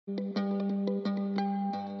When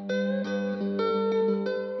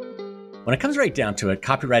it comes right down to it,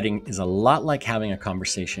 copywriting is a lot like having a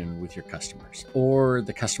conversation with your customers or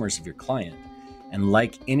the customers of your client. And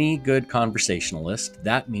like any good conversationalist,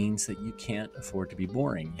 that means that you can't afford to be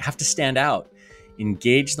boring. You have to stand out,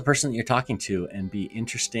 engage the person that you're talking to, and be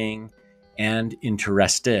interesting and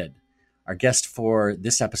interested. Our guest for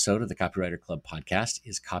this episode of the Copywriter Club podcast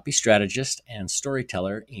is copy strategist and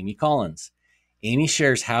storyteller Amy Collins. Amy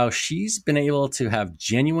shares how she's been able to have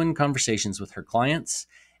genuine conversations with her clients,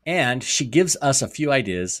 and she gives us a few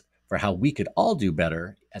ideas for how we could all do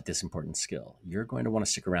better at this important skill. You're going to want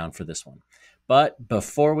to stick around for this one. But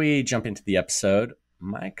before we jump into the episode,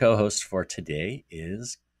 my co-host for today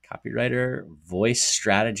is copywriter, voice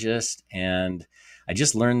strategist, and I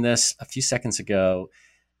just learned this a few seconds ago,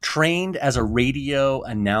 trained as a radio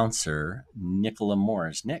announcer, Nicola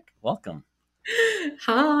Moores. Nick, welcome.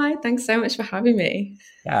 Hi, thanks so much for having me.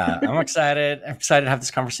 Yeah, I'm excited. I'm excited to have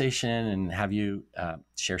this conversation and have you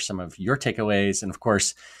share some of your takeaways. And of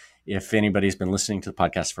course, if anybody's been listening to the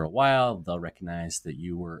podcast for a while, they'll recognize that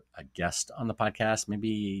you were a guest on the podcast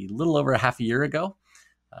maybe a little over a half a year ago.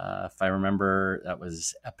 If I remember, that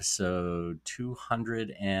was episode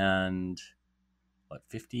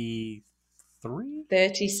 253?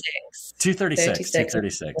 36.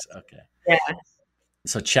 236. Okay. Yeah.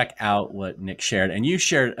 So check out what Nick shared. And you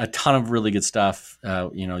shared a ton of really good stuff,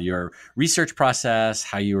 your research process,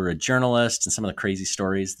 how you were a journalist, and some of the crazy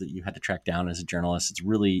stories that you had to track down as a journalist. It's a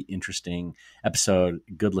really interesting episode,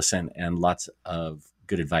 good listen, and lots of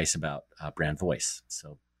good advice about brand voice.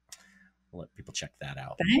 So we'll let people check that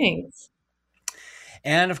out. Thanks.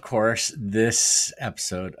 And of course, this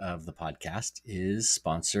episode of the podcast is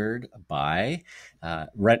sponsored by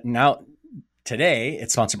Today,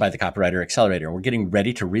 it's sponsored by the Copywriter Accelerator. We're getting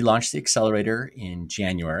ready to relaunch the Accelerator in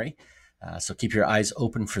January. So keep your eyes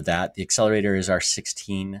open for that. The Accelerator is our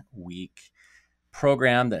 16-week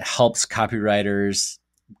program that helps copywriters,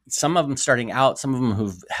 some of them starting out, some of them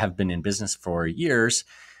who have been in business for years,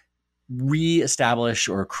 reestablish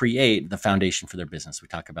or create the foundation for their business. We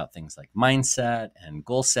talk about things like mindset and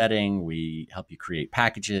goal setting. We help you create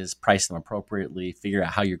packages, price them appropriately, figure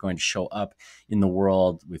out how you're going to show up in the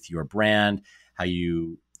world with your brand, how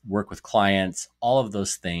you work with clients, all of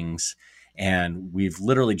those things. And we've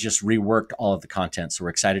literally just reworked all of the content. So we're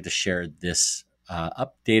excited to share this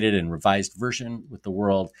updated and revised version with the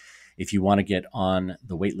world. If you want to get on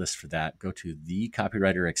the wait list for that, go to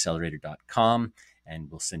thecopywriteraccelerator.com. and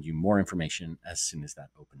we'll send you more information as soon as that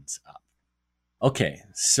opens up. Okay,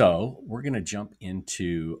 so we're going to jump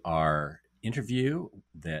into our interview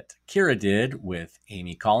that Kira did with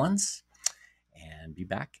Amy Collins and be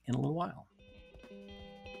back in a little while.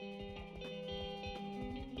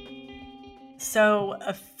 So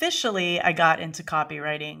officially, I got into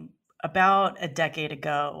copywriting about a decade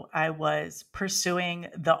ago. I was pursuing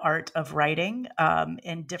the art of writing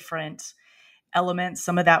in different elements.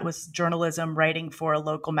 Some of that was journalism, writing for a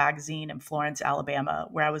local magazine in Florence, Alabama,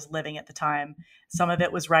 where I was living at the time. Some of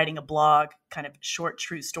it was writing a blog, kind of short,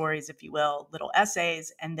 true stories, if you will, little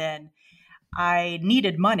essays. And then I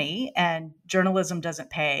needed money, and journalism doesn't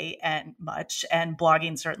pay and much, and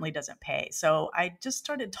blogging certainly doesn't pay. So I just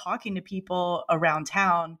started talking to people around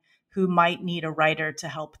town who might need a writer to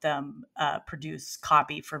help them produce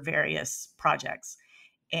copy for various projects.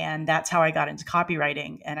 And that's how I got into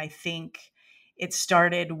copywriting. And I think it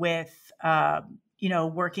started with,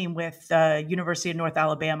 working with the University of North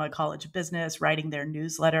Alabama College of Business, writing their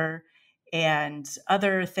newsletter, and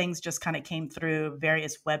other things just kind of came through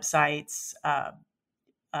various websites,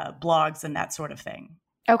 blogs, and that sort of thing.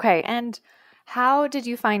 Okay. And how did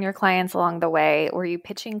you find your clients along the way? Were you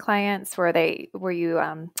pitching clients? Were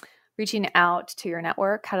you reaching out to your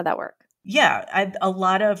network? How did that work? Yeah, a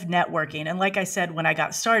lot of networking. And like I said, when I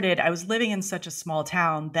got started, I was living in such a small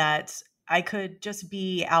town that I could just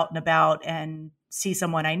be out and about and see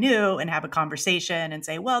someone I knew and have a conversation and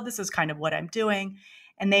say, well, this is kind of what I'm doing.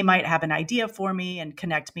 And they might have an idea for me and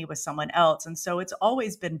connect me with someone else. And so it's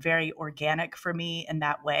always been very organic for me in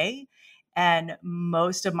that way. And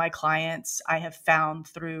most of my clients I have found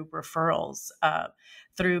through referrals,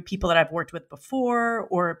 through people that I've worked with before,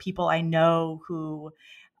 or people I know who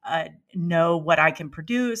know what I can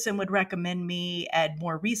produce and would recommend me, and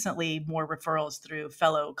more recently, more referrals through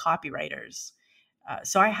fellow copywriters.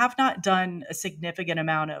 So I have not done a significant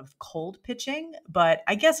amount of cold pitching, but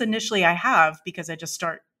I guess initially I have, because I just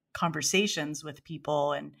start conversations with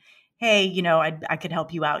people and, hey, I could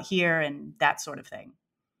help you out here and that sort of thing.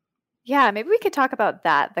 Yeah, maybe we could talk about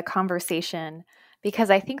that, the conversation, because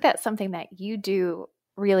I think that's something that you do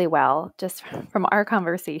really well, just from our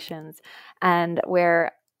conversations, and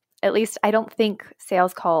where at least I don't think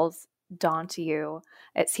sales calls daunt you.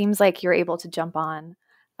 It seems like you're able to jump on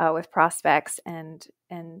with prospects and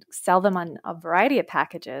sell them on a variety of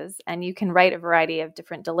packages, and you can write a variety of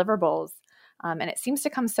different deliverables. And it seems to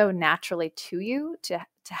come so naturally to you to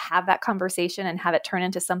have that conversation and have it turn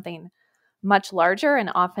into something much larger and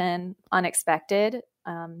often unexpected.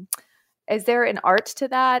 Is there an art to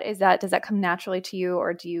that? Does that come naturally to you,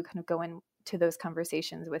 or do you kind of go into those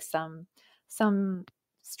conversations with some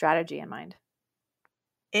strategy in mind?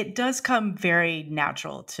 It does come very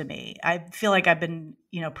natural to me. I feel like I've been,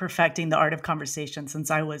 perfecting the art of conversation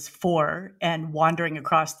since I was 4 and wandering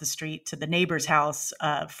across the street to the neighbor's house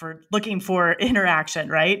for looking for interaction,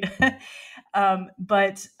 right?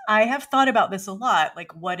 But I have thought about this a lot.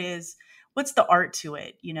 Like, what's the art to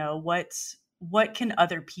it? What can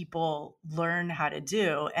other people learn how to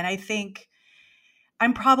do? And I think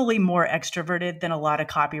I'm probably more extroverted than a lot of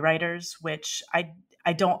copywriters, which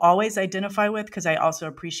I don't always identify with because I also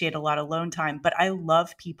appreciate a lot of alone time, but I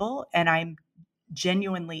love people and I'm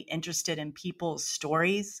genuinely interested in people's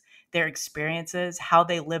stories, their experiences, how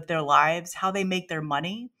they live their lives, how they make their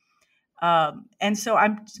money. And so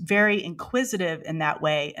I'm very inquisitive in that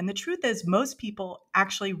way. And the truth is, most people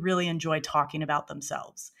actually really enjoy talking about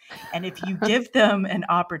themselves. And if you give them an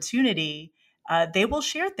opportunity, they will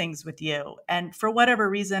share things with you. And for whatever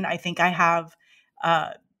reason, I think I have,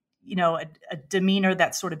 a demeanor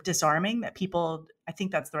that's sort of disarming that people, I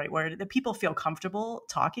think that's the right word, that people feel comfortable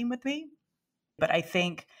talking with me. But I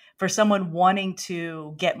think for someone wanting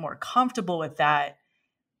to get more comfortable with that,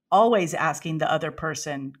 always asking the other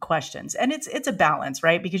person questions. And it's a balance,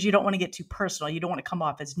 right? Because you don't want to get too personal. You don't want to come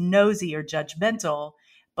off as nosy or judgmental,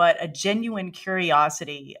 but a genuine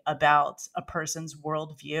curiosity about a person's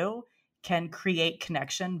worldview can create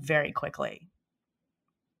connection very quickly.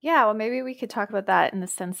 Yeah, well, maybe we could talk about that in the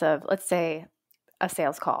sense of, let's say, a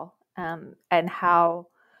sales call, and how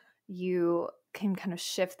you can kind of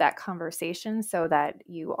shift that conversation so that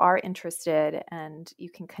you are interested and you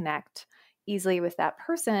can connect easily with that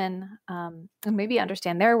person, and maybe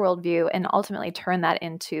understand their worldview and ultimately turn that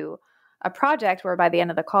into a project where by the end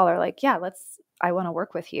of the call they're like, yeah, I want to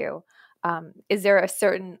work with you. Is there a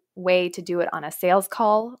certain way to do it on a sales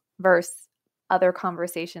call versus other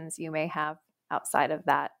conversations you may have outside of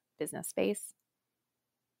that business space?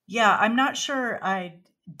 Yeah, I'm not sure I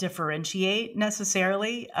differentiate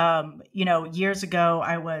necessarily. Years ago,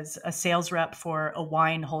 I was a sales rep for a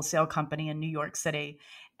wine wholesale company in New York City.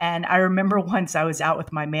 And I remember once I was out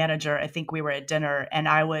with my manager, I think we were at dinner, and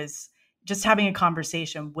I was just having a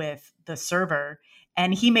conversation with the server.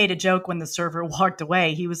 And he made a joke when the server walked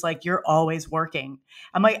away. He was like, "You're always working."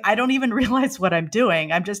 I'm like, I don't even realize what I'm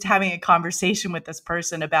doing. I'm just having a conversation with this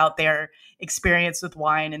person about their experience with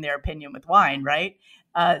wine and their opinion with wine, right?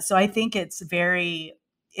 So I think it's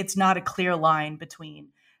not a clear line between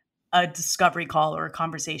a discovery call or a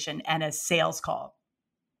conversation and a sales call.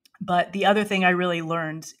 But the other thing I really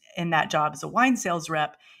learned in that job as a wine sales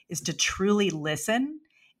rep is to truly listen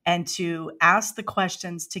and to ask the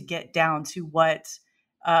questions to get down to what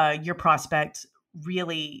your prospect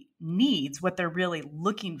really needs, what they're really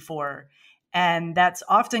looking for. And that's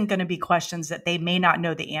often going to be questions that they may not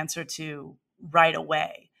know the answer to right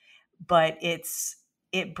away, but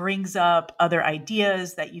it brings up other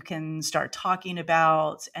ideas that you can start talking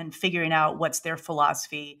about and figuring out what's their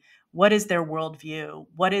philosophy, what is their worldview,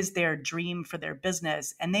 what is their dream for their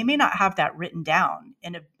business. And they may not have that written down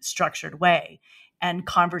in a structured way. And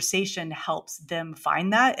conversation helps them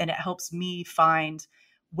find that. And it helps me find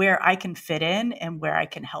where I can fit in and where I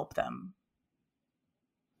can help them.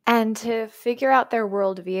 And to figure out their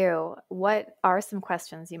worldview, what are some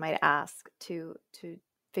questions you might ask to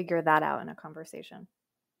figure that out in a conversation?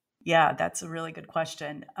 Yeah, that's a really good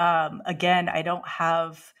question. Again, I don't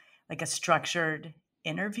have like a structured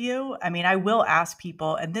interview. I mean, I will ask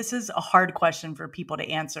people, and this is a hard question for people to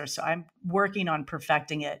answer, so I'm working on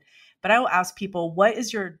perfecting it. But I will ask people,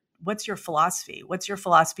 what's your philosophy? What's your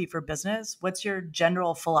philosophy for business? What's your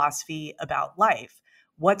general philosophy about life?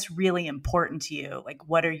 What's really important to you? Like,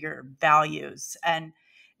 what are your values? And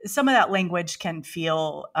some of that language can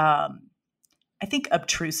feel I think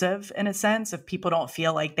obtrusive in a sense. If people don't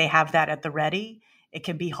feel like they have that at the ready, it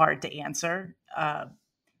can be hard to answer.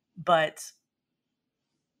 But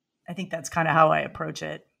I think that's kind of how I approach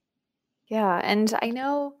it. Yeah, and I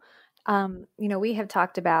know, we have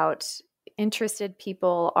talked about interested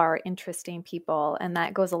people are interesting people, and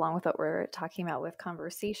that goes along with what we're talking about with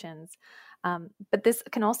conversations. But this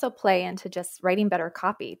can also play into just writing better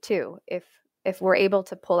copy too. If we're able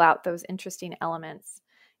to pull out those interesting elements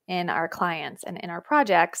in our clients and in our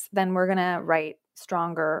projects, then we're going to write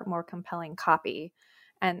stronger, more compelling copy.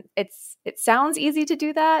 And it sounds easy to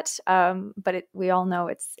do that, but we all know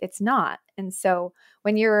it's not. And so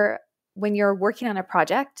when you're working on a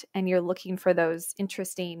project and you're looking for those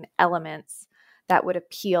interesting elements that would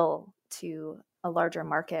appeal to a larger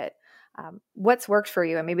market, what's worked for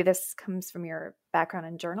you? And maybe this comes from your background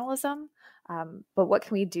in journalism, but what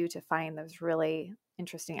can we do to find those really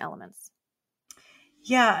interesting elements?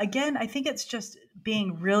 Yeah, again, I think it's just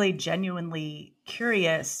being really genuinely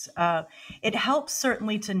curious. It helps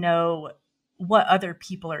certainly to know what other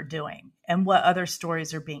people are doing and what other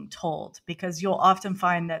stories are being told, because you'll often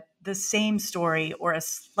find that the same story or a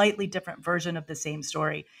slightly different version of the same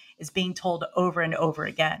story is being told over and over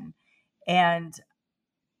again. And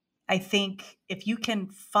I think if you can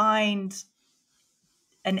find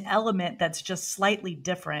an element that's just slightly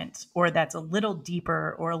different or that's a little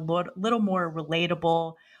deeper or a little more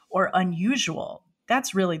relatable or unusual,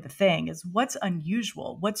 that's really the thing, is what's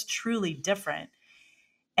unusual, what's truly different.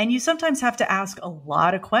 And you sometimes have to ask a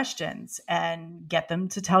lot of questions and get them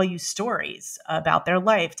to tell you stories about their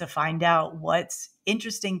life to find out what's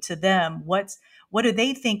interesting to them, what do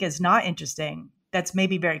they think is not interesting, that's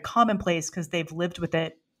maybe very commonplace because they've lived with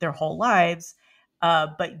it their whole lives,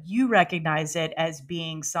 but you recognize it as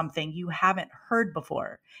being something you haven't heard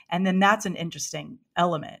before. And then that's an interesting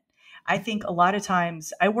element. I think a lot of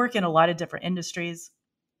times I work in a lot of different industries.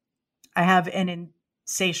 I have an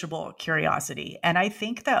insatiable curiosity. And I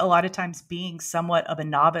think that a lot of times being somewhat of a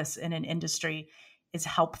novice in an industry is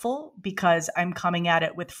helpful because I'm coming at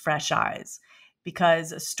it with fresh eyes.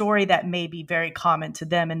 Because a story that may be very common to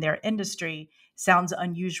them in their industry sounds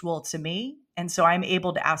unusual to me. And so I'm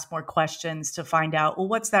able to ask more questions to find out, well,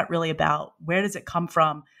 what's that really about? Where does it come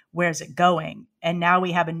from? Where's it going? And now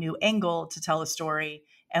we have a new angle to tell a story,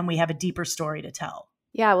 and we have a deeper story to tell.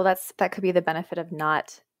 Yeah, well, that could be the benefit of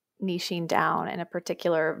not niching down in a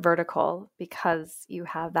particular vertical, because you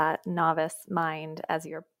have that novice mind as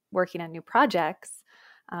you're working on new projects,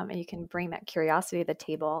 and you can bring that curiosity to the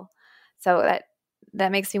table. So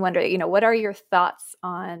that makes me wonder, what are your thoughts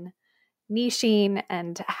on niching,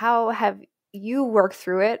 and how have you worked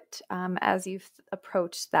through it as you've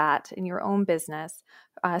approached that in your own business,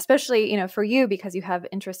 especially, for you, because you have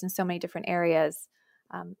interest in so many different areas.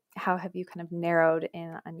 How have you kind of narrowed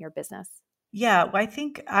in on your business? Yeah, well, I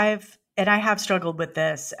think I have struggled with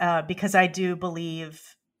this because I do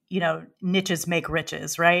believe, niches make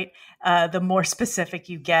riches, right? The more specific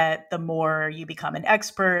you get, the more you become an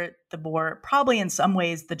expert, the more probably in some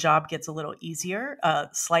ways the job gets a little easier,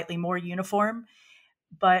 slightly more uniform.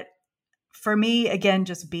 But for me, again,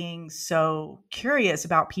 just being so curious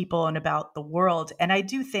about people and about the world. And I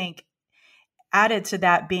do think added to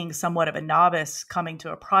that, being somewhat of a novice coming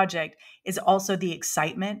to a project, is also the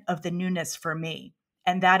excitement of the newness for me.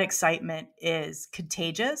 And that excitement is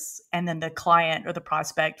contagious. And then the client or the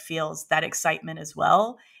prospect feels that excitement as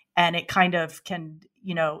well. And it kind of can,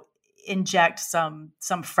 inject some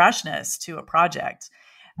freshness to a project.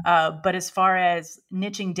 But as far as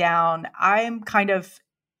niching down, I'm kind of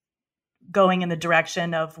going in the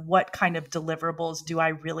direction of what kind of deliverables do I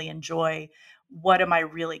really enjoy? What am I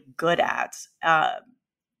really good at?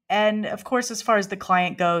 And of course, as far as the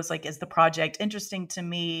client goes, like, is the project interesting to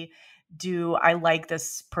me? Do I like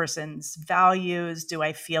this person's values? Do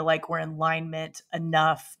I feel like we're in alignment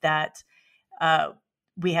enough that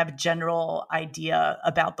we have a general idea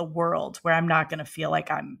about the world where I'm not going to feel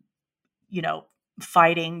like I'm,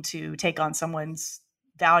 fighting to take on someone's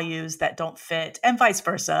values that don't fit, and vice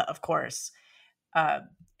versa, of course,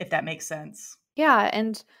 if that makes sense. Yeah.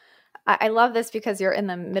 And I love this because you're in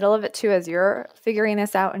the middle of it too, as you're figuring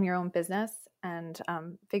this out in your own business and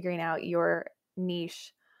figuring out your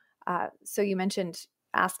niche. So you mentioned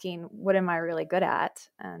asking, what am I really good at?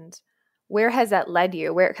 And where has that led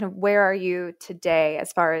you? Where are you today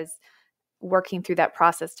as far as working through that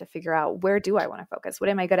process to figure out, where do I want to focus?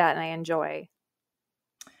 What am I good at and I enjoy?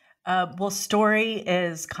 Well, story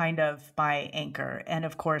is kind of my anchor. And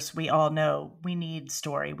of course, we all know we need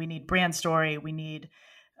story. We need brand story. We need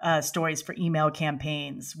stories for email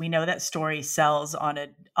campaigns. We know that story sells on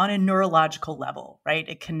a neurological level, right?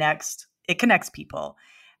 It connects people.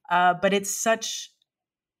 But it's such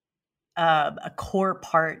a core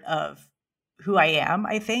part of who I am,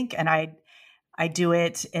 I think. And I do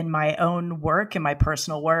it in my own work, in my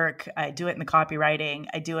personal work. I do it in the copywriting.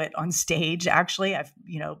 I do it on stage. Actually, I've,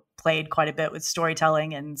 played quite a bit with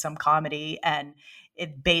storytelling and some comedy, and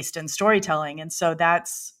it based in storytelling. And so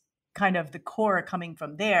that's kind of the core coming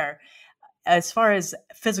from there. As far as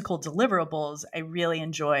physical deliverables, I really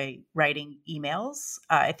enjoy writing emails.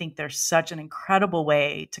 I think they're such an incredible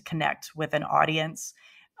way to connect with an audience.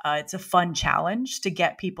 It's a fun challenge to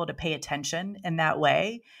get people to pay attention in that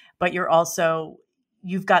way, but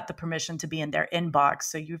you've got the permission to be in their inbox.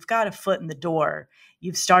 So you've got a foot in the door.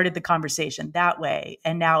 You've started the conversation that way.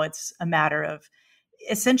 And now it's a matter of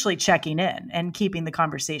essentially checking in and keeping the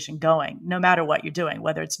conversation going, no matter what you're doing,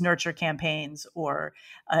 whether it's nurture campaigns or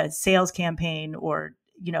a sales campaign or,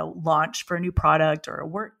 launch for a new product or a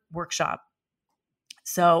workshop.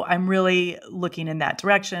 So I'm really looking in that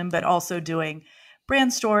direction, but also doing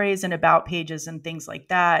brand stories and about pages and things like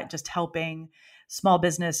that, just helping small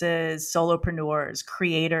businesses, solopreneurs,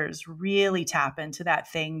 creators really tap into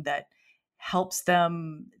that thing that helps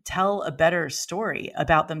them tell a better story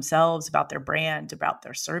about themselves, about their brand, about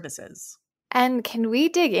their services. And can we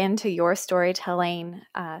dig into your storytelling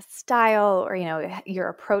style or, your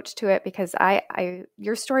approach to it? Because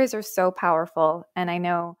your stories are so powerful. And I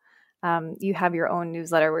know you have your own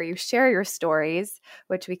newsletter where you share your stories,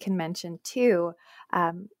 which we can mention too.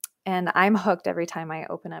 And I'm hooked every time I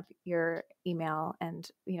open up your email and,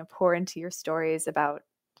 pour into your stories about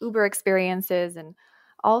Uber experiences and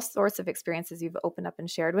all sorts of experiences you've opened up and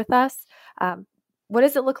shared with us. What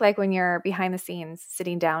does it look like when you're behind the scenes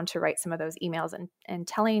sitting down to write some of those emails and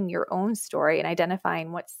telling your own story and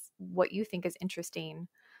identifying what you think is interesting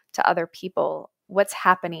to other people? What's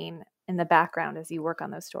happening in the background as you work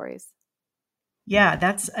on those stories? Yeah,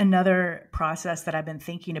 that's another process that I've been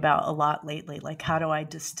thinking about a lot lately. Like, how do I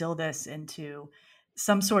distill this into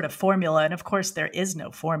some sort of formula? And of course, there is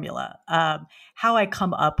no formula. How I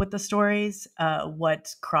come up with the stories,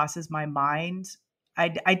 what crosses my mind,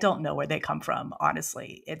 I don't know where they come from,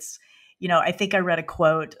 honestly. It's, I think I read a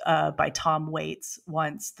quote by Tom Waits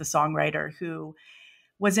once, the songwriter, who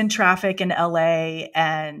was in traffic in LA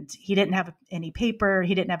and he didn't have any paper,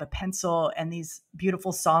 he didn't have a pencil, and these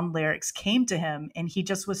beautiful song lyrics came to him and he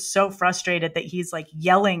just was so frustrated that he's like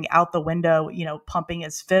yelling out the window, pumping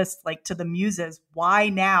his fist like to the muses, why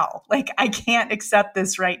now? Like, I can't accept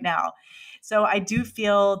this right now. So I do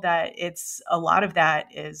feel that it's a lot of that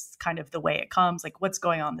is kind of the way it comes, like what's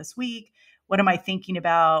going on this week? What am I thinking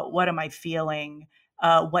about? What am I feeling?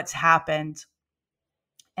 What's happened?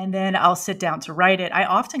 And then I'll sit down to write it. I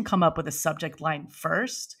often come up with a subject line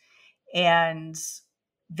first and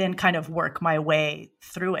then kind of work my way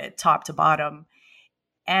through it top to bottom.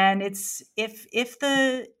 And it's if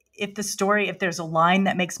the story, if there's a line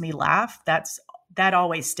that makes me laugh, that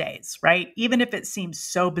always stays, right? Even if it seems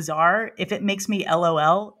so bizarre, if it makes me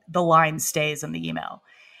LOL, the line stays in the email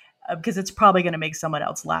because it's probably going to make someone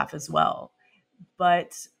else laugh as well.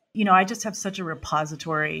 But I just have such a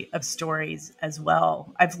repository of stories as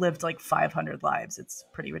well. I've lived like 500 lives. It's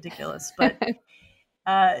pretty ridiculous. But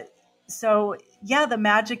so yeah, the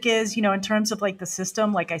magic is, in terms of like the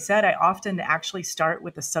system, like I said, I often actually start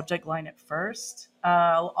with the subject line at first.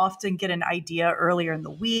 I'll often get an idea earlier in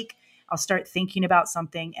the week. I'll start thinking about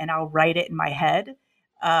something and I'll write it in my head.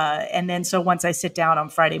 And then so once I sit down on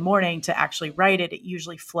Friday morning to actually write it, it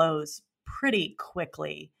usually flows pretty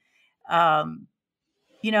quickly.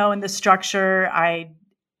 In the structure, I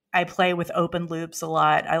play with open loops a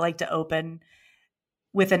lot. I like to open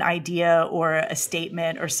with an idea or a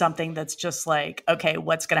statement or something that's just like, okay,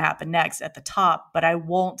 what's going to happen next at the top? But I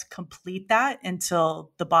won't complete that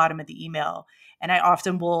until the bottom of the email. And I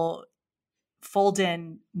often will fold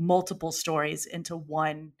in multiple stories into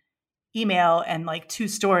one email, and like two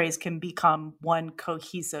stories can become one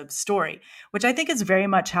cohesive story, which I think is very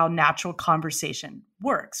much how natural conversation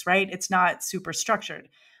works, right? It's not super structured.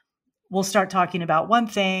 We'll start talking about one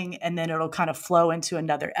thing and then it'll kind of flow into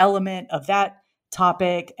another element of that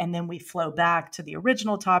topic. And then we flow back to the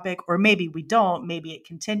original topic, or maybe we don't, maybe it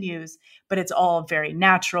continues, but it's all very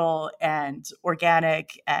natural and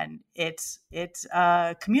organic and it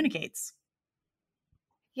communicates.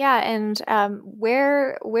 Yeah, and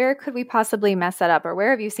where could we possibly mess that up, or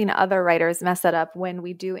where have you seen other writers mess that up when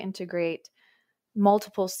we do integrate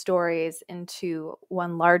multiple stories into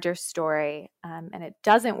one larger story and it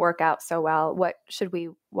doesn't work out so well? What should we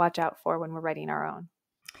watch out for when we're writing our own?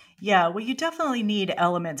 Yeah, well, you definitely need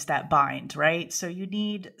elements that bind, right? So you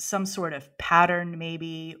need some sort of pattern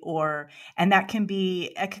maybe, and that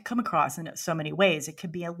it could come across in so many ways. It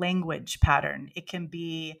could be a language pattern. It can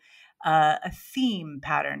be a theme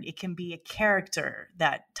pattern. It can be a character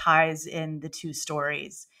that ties in the two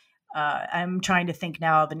stories. I'm trying to think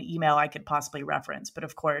now of an email I could possibly reference, but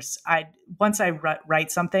of course, once I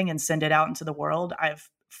write something and send it out into the world, I've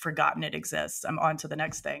forgotten it exists. I'm on to the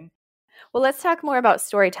next thing. Well, let's talk more about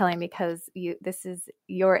storytelling because this is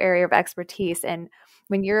your area of expertise. And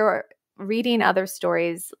when you're reading other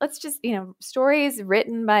stories, let's just, stories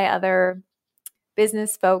written by other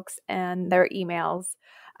business folks and their emails,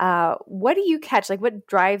 What do you catch? Like, what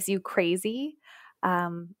drives you crazy?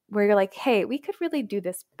 Where you're like, hey, we could really do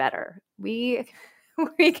this better. We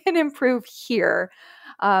we can improve here.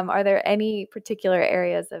 Are there any particular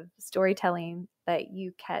areas of storytelling that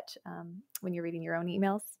you catch when you're reading your own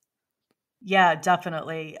emails? Yeah,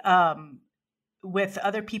 definitely. With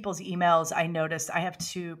other people's emails, I noticed I have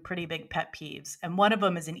two pretty big pet peeves, and one of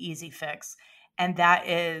them is an easy fix. And that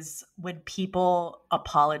is when people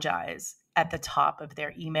apologize at the top of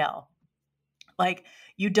their email. Like,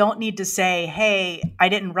 you don't need to say, hey, I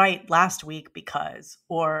didn't write last week because,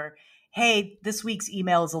 or hey, this week's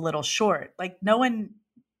email is a little short. Like, no one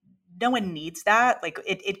needs that. Like,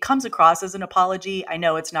 it comes across as an apology. I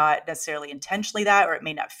know it's not necessarily intentionally that, or it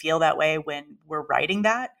may not feel that way when we're writing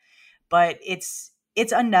that, but it's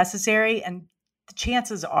unnecessary. And the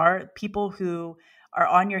chances are people who are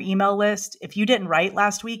on your email list, if you didn't write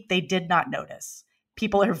last week, they did not notice.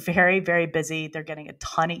 People are very, very busy. They're getting a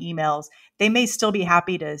ton of emails. They may still be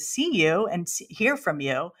happy to see you and hear from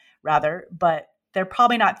you, rather, but they're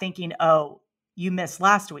probably not thinking, oh, you missed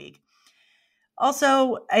last week.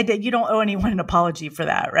 Also, you don't owe anyone an apology for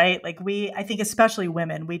that, right? Like, I think especially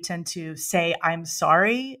women, we tend to say, I'm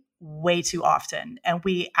sorry way too often. And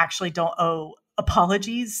we actually don't owe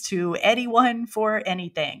apologies to anyone for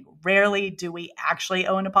anything. Rarely do we actually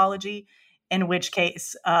owe an apology, in which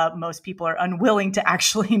case most people are unwilling to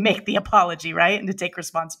actually make the apology, right? And to take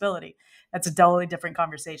responsibility. That's a totally different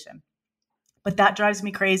conversation. But that drives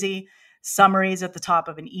me crazy. Summaries at the top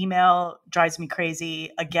of an email drives me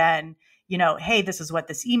crazy. Again, hey, this is what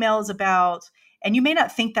this email is about. And you may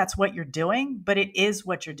not think that's what you're doing, but it is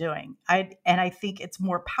what you're doing. I think it's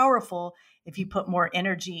more powerful if you put more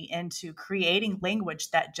energy into creating language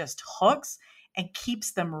that just hooks and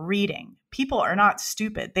keeps them reading. People are not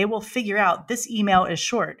stupid. They will figure out this email is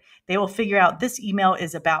short. They will figure out this email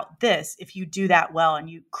is about this if you do that well and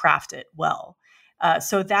you craft it well.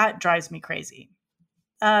 So that drives me crazy.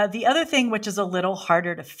 The other thing, which is a little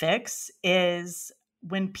harder to fix, is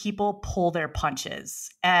when people pull their punches.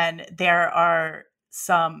 And there are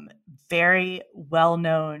some very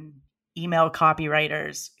well-known email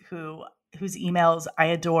copywriters whose emails I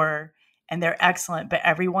adore and they're excellent. But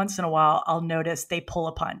every once in a while, I'll notice they pull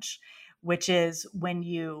a punch, which is when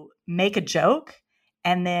you make a joke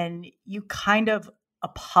and then you kind of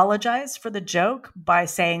apologize for the joke by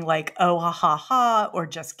saying like, oh, ha, ha, ha, or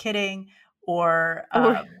just kidding, or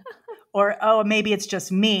oh, maybe it's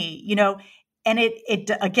just me, and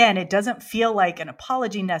it again, it doesn't feel like an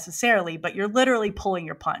apology necessarily, but you're literally pulling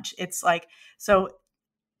your punch. It's like, so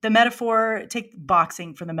the metaphor, take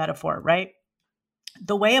boxing for the metaphor, right?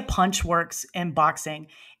 The way a punch works in boxing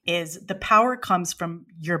is the power comes from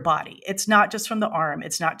your body. It's not just from the arm.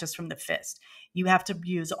 It's not just from the fist. You have to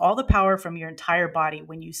use all the power from your entire body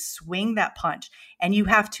when you swing that punch, and you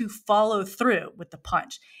have to follow through with the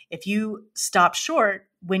punch. If you stop short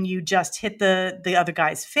when you just hit the other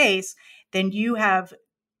guy's face, then you have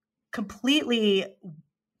completely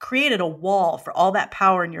created a wall for all that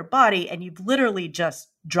power in your body, and you've literally just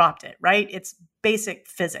dropped it, right? It's basic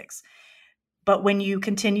physics. But when you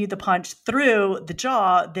continue the punch through the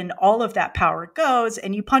jaw, then all of that power goes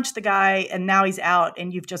and you punch the guy and now he's out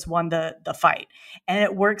and you've just won the fight. And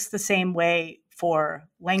it works the same way for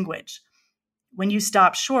language. When you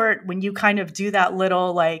stop short, when you kind of do that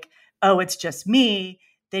little like, oh, it's just me,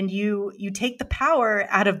 then you take the power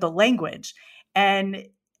out of the language. And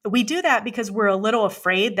we do that because we're a little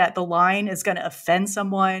afraid that the line is going to offend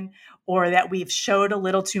someone or that we've showed a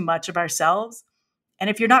little too much of ourselves. And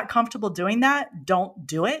if you're not comfortable doing that, don't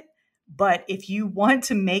do it. But if you want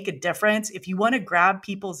to make a difference, if you want to grab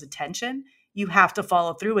people's attention, you have to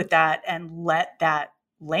follow through with that and let that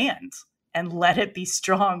land and let it be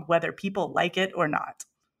strong, whether people like it or not.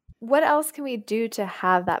 What else can we do to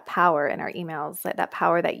have that power in our emails, like that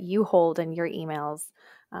power that you hold in your emails?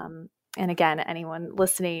 And again, anyone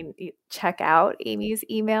listening, check out Amy's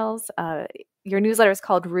emails. Your newsletter is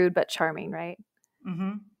called Rude But Charming, right?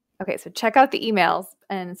 Mm-hmm. Okay, so check out the emails.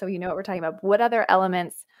 And so you know what we're talking about. What other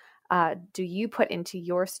elements do you put into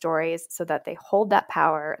your stories so that they hold that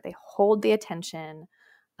power, they hold the attention,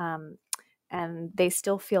 and they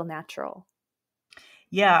still feel natural?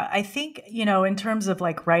 Yeah, I think, in terms of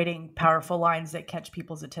like writing powerful lines that catch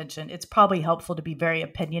people's attention, it's probably helpful to be very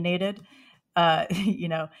opinionated,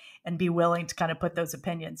 and be willing to kind of put those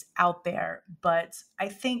opinions out there. But I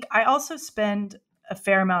think I also spend a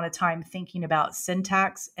fair amount of time thinking about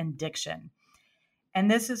syntax and diction. And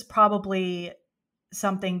this is probably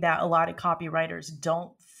something that a lot of copywriters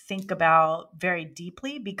don't think about very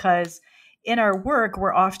deeply because in our work,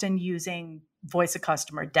 we're often using voice of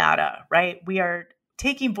customer data, right? We are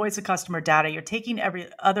taking voice of customer data, you're taking every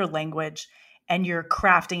other language and you're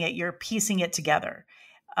crafting it, you're piecing it together.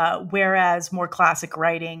 Whereas more classic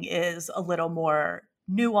writing is a little more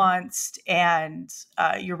nuanced and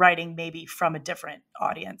you're writing maybe from a different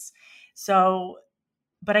audience. So,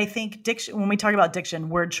 but I think diction, when we talk about diction,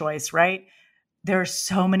 word choice, right? There are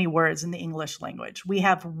so many words in the English language. We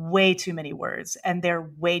have way too many words and they're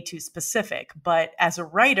way too specific. But as a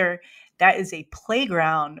writer, that is a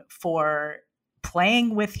playground for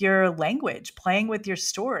playing with your language, playing with your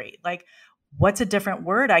story. Like, what's a different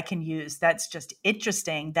word I can use that's just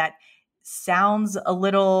interesting, that sounds a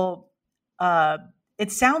little,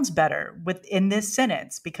 it sounds better within this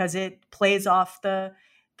sentence because it plays off the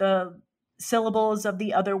syllables of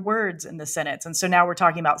the other words in the sentence. And so now we're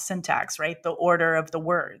talking about syntax, right? The order of the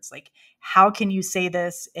words. Like, how can you say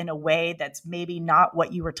this in a way that's maybe not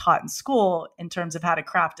what you were taught in school in terms of how to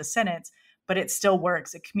craft a sentence, but it still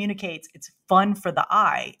works. It communicates. It's fun for the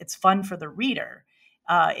eye. It's fun for the reader.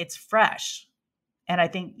 It's fresh. And I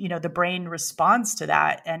think, the brain responds to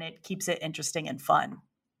that and it keeps it interesting and fun.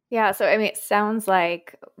 Yeah. So, I mean, it sounds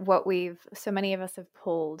like what so many of us have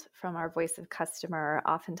pulled from our voice of customer.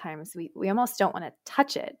 Oftentimes we almost don't want to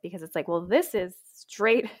touch it because it's like, well, this is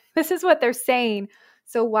straight, this is what they're saying.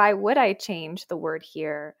 So why would I change the word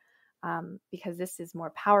here? Because this is more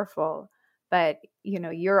powerful. But,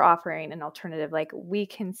 you're offering an alternative, like we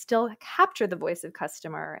can still capture the voice of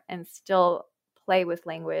customer and still play with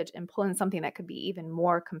language and pull in something that could be even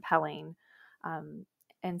more compelling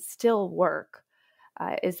and still work.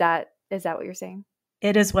 Is that what you're saying?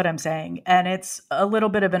 It is what I'm saying. And it's a little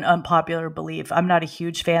bit of an unpopular belief. I'm not a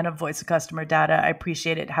huge fan of voice of customer data. I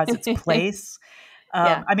appreciate it has its place.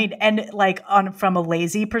 Yeah. I mean, and like from a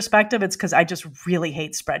lazy perspective, it's because I just really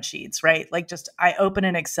hate spreadsheets, right? Like I open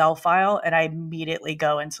an Excel file and I immediately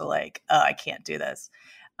go into like, oh, I can't do this,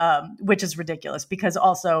 which is ridiculous because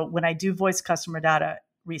also when I do voice customer data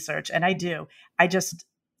research, and I just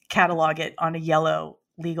catalog it on a yellow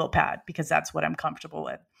legal pad because that's what I'm comfortable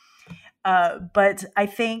with. But I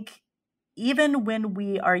think even when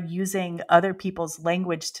we are using other people's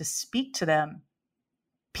language to speak to them,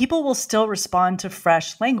 people will still respond to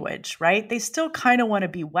fresh language, right? They still kind of want to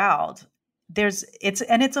be wowed. It's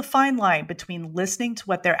a fine line between listening to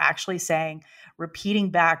what they're actually saying,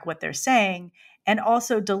 repeating back what they're saying, and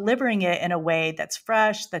also delivering it in a way that's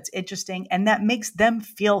fresh, that's interesting, and that makes them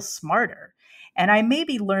feel smarter. And I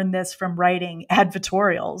maybe learned this from writing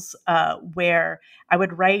advertorials, where I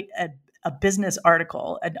would write a business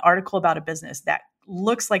article, an article about a business that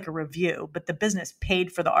looks like a review, but the business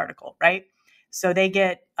paid for the article, right? So they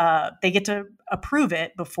get to approve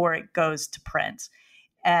it before it goes to print.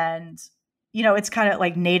 And, it's kind of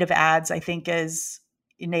like native ads, I think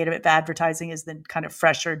native advertising is the kind of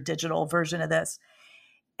fresher digital version of this.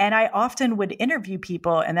 And I often would interview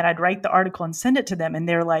people and then I'd write the article and send it to them. And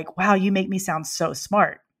they're like, wow, you make me sound so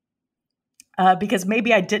smart. Because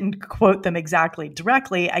maybe I didn't quote them exactly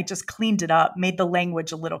directly. I just cleaned it up, made the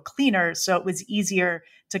language a little cleaner. So it was easier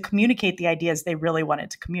to communicate the ideas they really wanted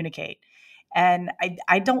to communicate. And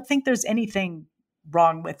I don't think there's anything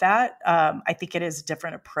wrong with that. I think it is a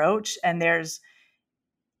different approach. And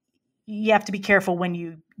you have to be careful when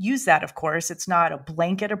you use that, of course. It's not a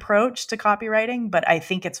blanket approach to copywriting, but I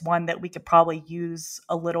think it's one that we could probably use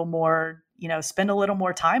a little more, spend a little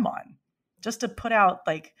more time on just to put out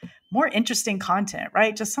like more interesting content,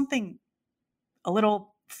 right? Just something a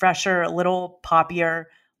little fresher, a little poppier, a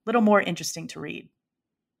little more interesting to read.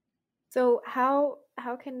 So how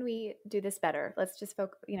can we do this better? Let's just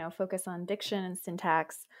focus on diction and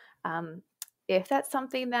syntax. If that's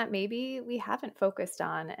something that maybe we haven't focused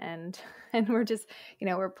on and we're just,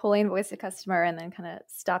 we're pulling voice of customer and then kind of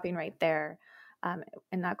stopping right there and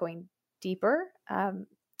not going deeper,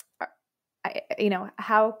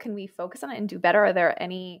 how can we focus on it and do better? Are there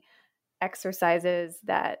any exercises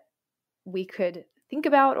that we could think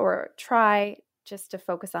about or try just to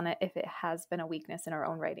focus on it if it has been a weakness in our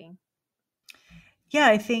own writing? Yeah,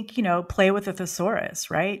 I think, play with a thesaurus,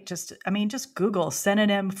 right? Just Google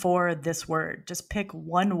synonym for this word. Just pick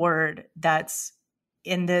one word that's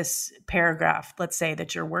in this paragraph, let's say,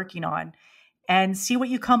 that you're working on, and see what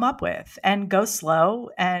you come up with, and go slow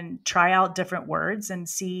and try out different words and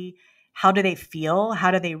see how do they feel?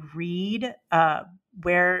 How do they read?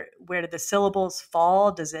 Where do the syllables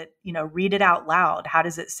fall? Does it, read it out loud? How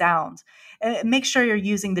does it sound? And make sure you're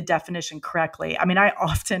using the definition correctly. I mean, I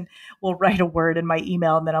often will write a word in my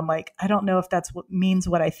email and then I'm like, I don't know if that's what means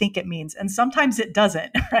what I think it means. And sometimes it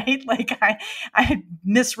doesn't, right? Like I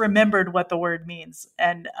misremembered what the word means.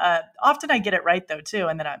 And often I get it right though, too.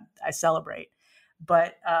 And then I celebrate.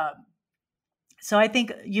 But So I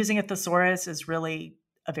think using a thesaurus is really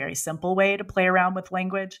a very simple way to play around with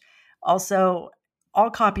language. Also, all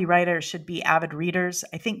copywriters should be avid readers.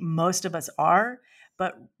 I think most of us are,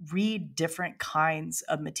 but read different kinds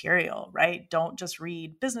of material, right? Don't just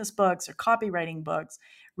read business books or copywriting books.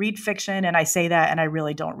 Read fiction. And I say that, and I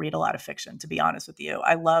really don't read a lot of fiction, to be honest with you.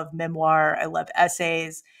 I love memoir. I love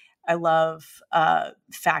essays. I love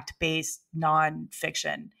fact-based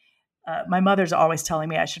nonfiction. My mother's always telling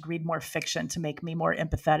me I should read more fiction to make me more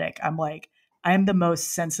empathetic. I'm like, I am the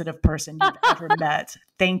most sensitive person you've ever met.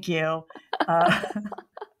 Thank you.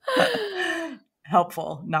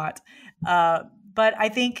 Helpful, not. But I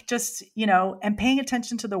think just, and paying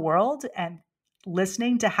attention to the world and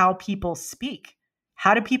listening to how people speak.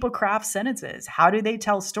 How do people craft sentences? How do they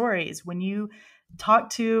tell stories? When you talk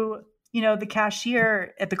to the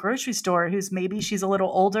cashier at the grocery store who's maybe she's a little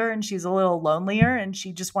older and she's a little lonelier and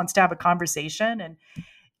she just wants to have a conversation, and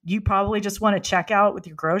you probably just want to check out with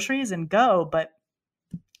your groceries and go, but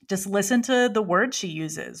just listen to the words she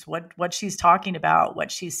uses, what she's talking about,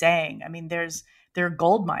 what she's saying. I mean, there are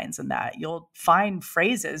gold mines in that. You'll find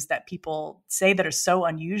phrases that people say that are so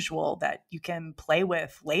unusual that you can play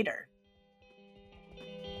with later.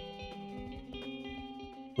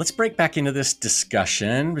 Let's break back into this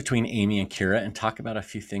discussion between Amy and Kira and talk about a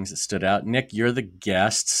few things that stood out. Nick, you're the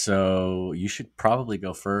guest, so you should probably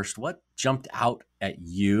go first. What jumped out at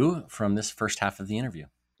you from this first half of the interview?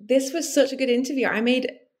 This was such a good interview. I made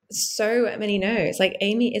so many notes. Like,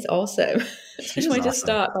 Amy is awesome. She's I awesome. just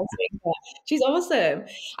start by saying that. She's awesome.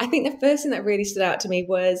 I think the first thing that really stood out to me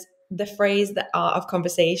was the phrase, the art of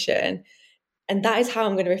conversation. And that is how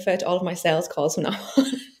I'm going to refer to all of my sales calls from now on.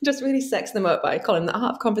 Just really sex them up by calling them the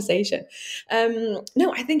art of conversation.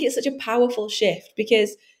 No, I think it's such a powerful shift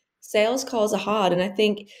because sales calls are hard. And I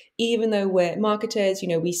think even though we're marketers,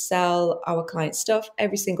 we sell our clients stuff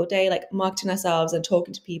every single day, like marketing ourselves and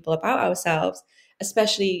talking to people about ourselves,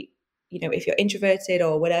 especially, if you're introverted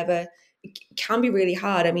or whatever, it can be really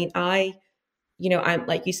hard. I mean, I'm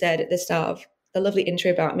like you said at the start of the lovely intro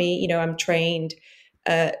about me, I'm trained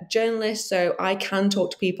journalist, so I can talk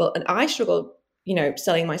to people, and I struggle,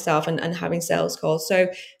 selling myself and having sales calls. So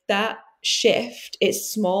that shift,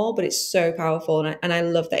 it's small, but it's so powerful. And I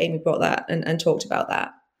love that Amy brought that and talked about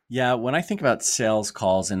that. Yeah, when I think about sales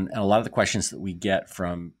calls and a lot of the questions that we get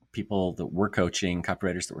from people that we're coaching,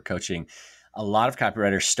 copywriters that we're coaching, a lot of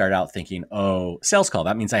copywriters start out thinking, oh, sales call,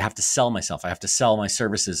 that means I have to sell myself. I have to sell my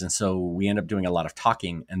services. And so we end up doing a lot of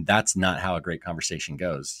talking, and that's not how a great conversation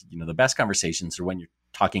goes. The best conversations are when you're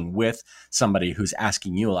talking with somebody who's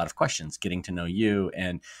asking you a lot of questions, getting to know you,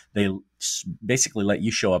 and they basically let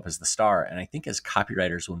you show up as the star. And I think as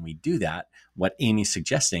copywriters, when we do that, what Amy's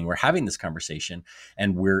suggesting, we're having this conversation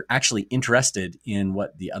and we're actually interested in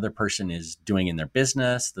what the other person is doing in their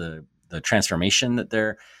business, the transformation that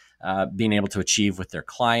they're being able to achieve with their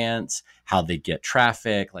clients, how they get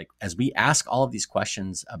traffic. Like, as we ask all of these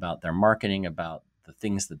questions about their marketing, about the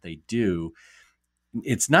things that they do,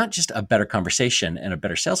 it's not just a better conversation and a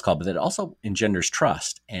better sales call, but it also engenders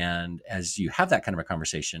trust. And as you have that kind of a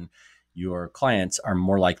conversation, your clients are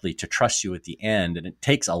more likely to trust you at the end. And it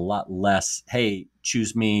takes a lot less, hey,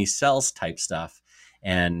 choose me sales type stuff.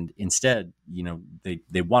 And instead,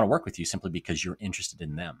 they want to work with you simply because you're interested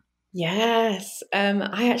in them. Yes.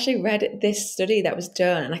 I actually read this study that was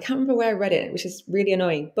done, and I can't remember where I read it, which is really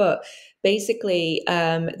annoying. But basically,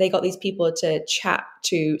 they got these people to chat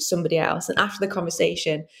to somebody else. And after the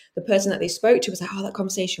conversation, the person that they spoke to was like, oh, that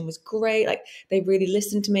conversation was great. Like, they really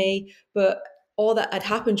listened to me. But all that had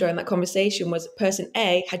happened during that conversation was person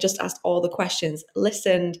A had just asked all the questions,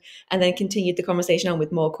 listened, and then continued the conversation on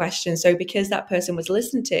with more questions. So because that person was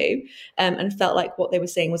listened to and felt like what they were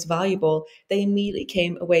saying was valuable, they immediately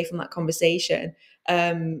came away from that conversation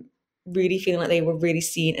really feeling like they were really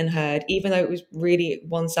seen and heard, even though it was really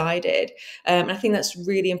one-sided. And I think that's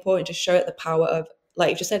really important to show it the power of,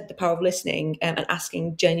 like you just said, the power of listening and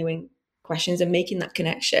asking genuine questions and making that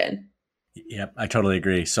connection. Yep, I totally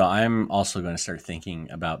agree. So I'm also going to start thinking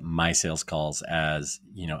about my sales calls as,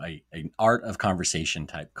 an art of conversation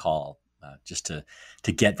type call, just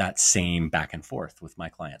to get that same back and forth with my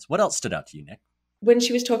clients. What else stood out to you, Nick? When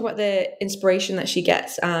she was talking about the inspiration that she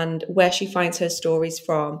gets and where she finds her stories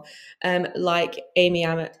from, like Amy,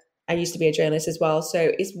 I used to be a journalist as well.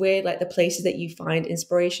 So it's weird, like the places that you find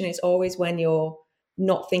inspiration, it's always when you're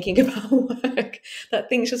not thinking about work, that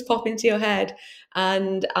things just pop into your head.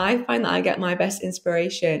 And I find that I get my best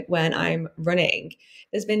inspiration when I'm running.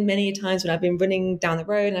 There's been many times when I've been running down the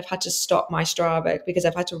road and I've had to stop my Strava because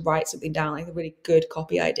I've had to write something down, like a really good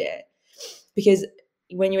copy idea. Because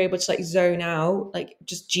when you're able to like zone out, like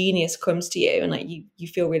just genius comes to you and like you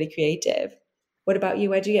feel really creative. What about you?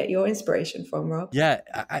 Where do you get your inspiration from, Rob? Yeah,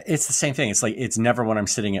 it's the same thing. It's like, it's never when I'm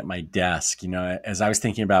sitting at my desk. As I was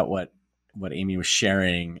thinking about what Amy was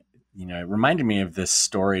sharing, it reminded me of this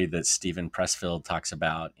story that Stephen Pressfield talks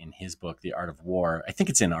about in his book, The Art of War. I think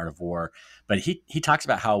it's in Art of War, but he talks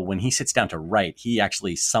about how when he sits down to write, he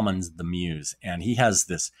actually summons the muse, and he has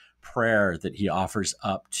this prayer that he offers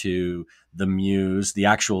up to the muse, the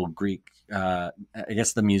actual Greek. I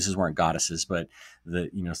guess the muses weren't goddesses, but the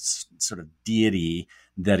sort of deity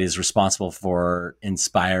that is responsible for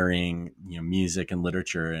inspiring music and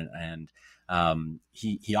literature, and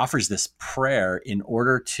he offers this prayer in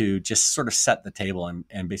order to just sort of set the table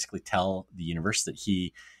and basically tell the universe that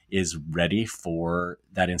he is ready for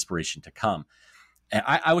that inspiration to come. And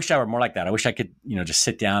I wish I were more like that. I wish I could just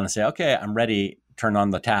sit down and say, okay, I'm ready, turn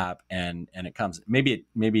on the tap, and it comes. Maybe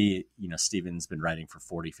Stephen's been writing for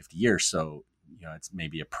 40, 50 years, so it's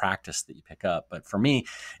maybe a practice that you pick up. But for me,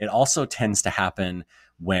 it also tends to happen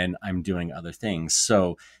when I'm doing other things.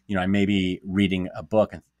 So, I may be reading a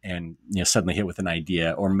book and suddenly hit with an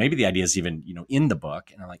idea, or maybe the idea is even, in the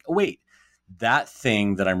book, and I'm like, oh, wait, that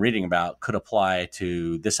thing that I'm reading about could apply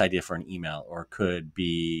to this idea for an email, or could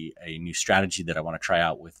be a new strategy that I want to try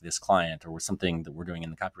out with this client, or with something that we're doing in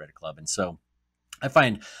the Copywriter Club. And so I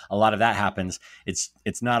find a lot of that happens.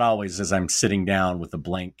 It's not always as I'm sitting down with a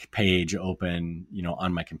blank page open,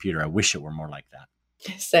 on my computer. I wish it were more like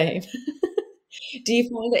that. Same. Do you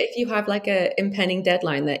find that if you have like a impending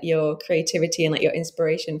deadline that your creativity and like your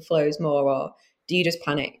inspiration flows more, or do you just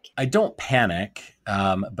panic? I don't panic,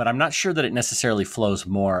 but I'm not sure that it necessarily flows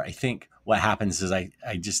more. I think what happens is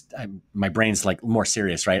my brain's like more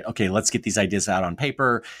serious, right? Okay, let's get these ideas out on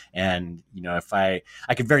paper. And, if I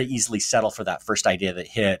could very easily settle for that first idea that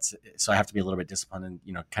hits. So I have to be a little bit disciplined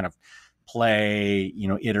and, kind of play,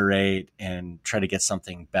 iterate and try to get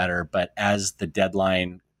something better. But as the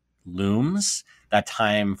deadline looms, that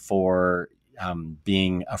time for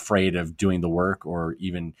being afraid of doing the work or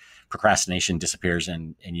even procrastination disappears,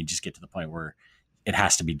 and you just get to the point where it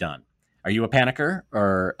has to be done. Are you a panicker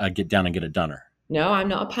or a get down and get it doneer? No, I'm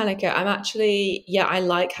not a panicker. I'm actually, I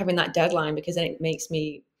like having that deadline because then it makes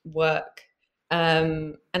me work.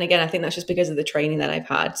 And again, I think that's just because of the training that I've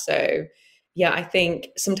had. So I think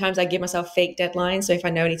sometimes I give myself fake deadlines. So if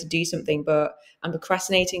I know I need to do something, but I'm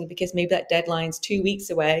procrastinating because maybe that deadline's 2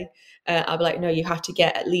 weeks away, I'll be like, no, you have to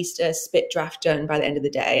get at least a spit draft done by the end of the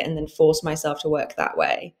day, and then force myself to work that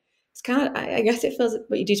way. It's kind of, I guess it feels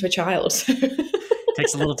what you do to a child.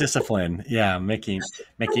 Takes a little discipline. Yeah. Making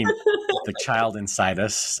the child inside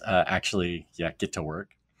us actually, get to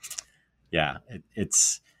work. Yeah.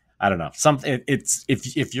 It's, I don't know. It's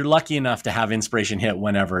if you're lucky enough to have inspiration hit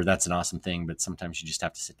whenever, that's an awesome thing. But sometimes you just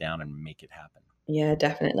have to sit down and make it happen. Yeah,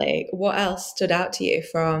 definitely. What else stood out to you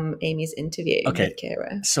from Amy's interview with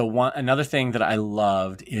Kira? So another thing that I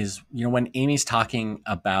loved is, when Amy's talking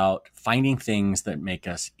about finding things that make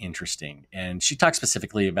us interesting, and she talks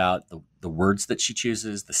specifically about the words that she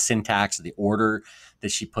chooses, the syntax, the order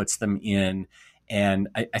that she puts them in. And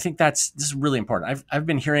I think this is really important. I've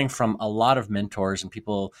been hearing from a lot of mentors and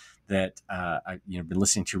people that I've been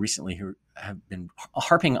listening to recently who have been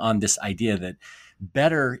harping on this idea that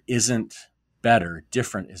better isn't better,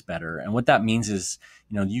 different is better. And what that means is,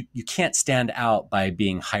 you can't stand out by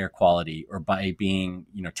being higher quality or by being,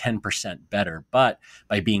 10% better, but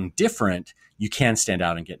by being different, you can stand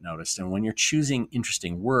out and get noticed. And when you're choosing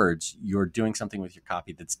interesting words, you're doing something with your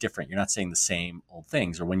copy that's different. You're not saying the same old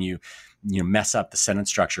things. Or when you mess up the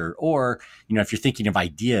sentence structure, or, if you're thinking of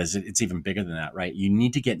ideas, it's even bigger than that, right? You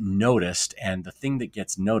need to get noticed. And the thing that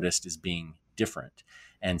gets noticed is being different.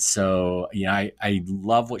 And so, I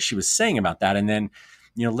love what she was saying about that. And then,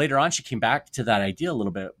 later on, she came back to that idea a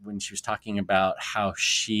little bit when she was talking about how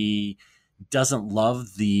she doesn't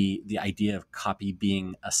love the idea of copy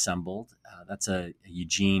being assembled. That's a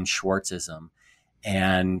Eugene Schwartzism.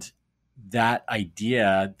 And that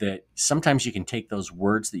idea that sometimes you can take those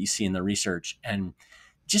words that you see in the research and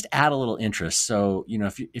just add a little interest. So,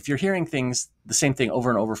 if you're hearing the same thing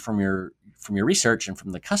over and over from your research and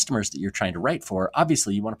from the customers that you're trying to write for,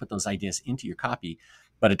 obviously you want to put those ideas into your copy,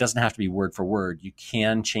 but it doesn't have to be word for word. You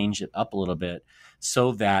can change it up a little bit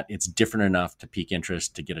so that it's different enough to pique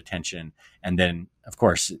interest, to get attention. And then, of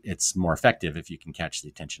course, it's more effective if you can catch the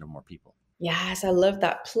attention of more people. Yes, I love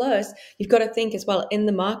that. Plus, you've got to think as well, in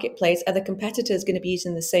the marketplace, are the competitors going to be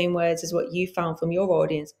using the same words as what you found from your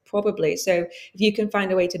audience? Probably. So if you can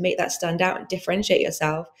find a way to make that stand out and differentiate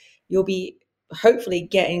yourself, you'll be hopefully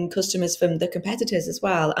getting customers from the competitors as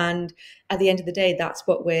well. And at the end of the day, that's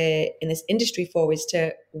what we're in this industry for, is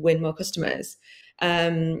to win more customers.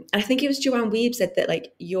 And I think it was Joanne Weeb said that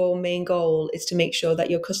like your main goal is to make sure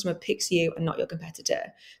that your customer picks you and not your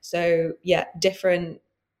competitor. So yeah,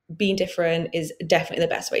 being different is definitely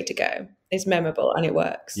the best way to go. It's memorable and it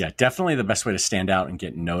works. Yeah, definitely the best way to stand out and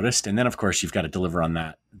get noticed. And then of course you've got to deliver on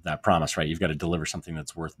that promise, right? You've got to deliver something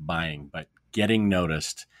that's worth buying, but getting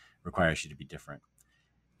noticed requires you to be different.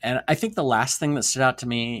 And I think the last thing that stood out to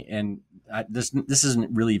me, and this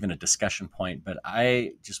isn't really even a discussion point, but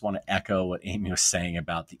I just want to echo what Amy was saying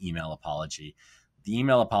about the email apology. The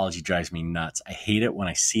email apology drives me nuts. I hate it when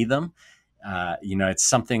I see them. It's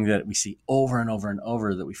something that we see over and over and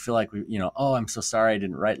over that we feel like oh, I'm so sorry I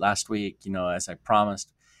didn't write last week, as I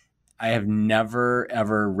promised. I have never,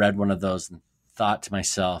 ever read one of those and thought to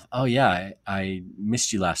myself, oh yeah, I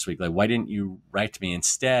missed you last week. Like, why didn't you write to me?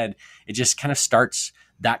 Instead, it just kind of starts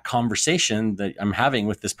that conversation that I'm having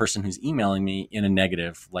with this person who's emailing me in a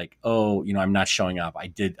negative, like, oh, I'm not showing up.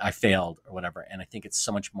 I failed or whatever. And I think it's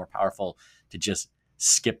so much more powerful to just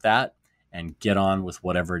skip that and get on with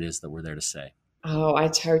whatever it is that we're there to say. Oh, I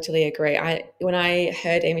totally agree. When I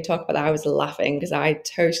heard Amy talk about that, I was laughing because I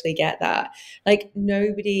totally get that. Like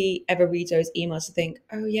nobody ever reads those emails to think,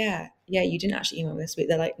 oh yeah, you didn't actually email me this week.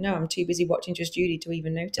 They're like, no, I'm too busy watching Just Judy to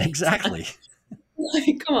even notice. Exactly.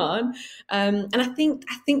 Like, come on. And I think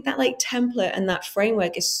that like template and that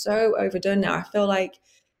framework is so overdone now. I feel like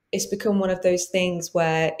it's become one of those things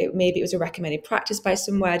where maybe it was a recommended practice by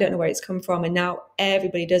somewhere. I don't know where it's come from. And now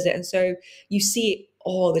everybody does it. And so you see it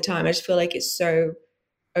all the time. I just feel like it's so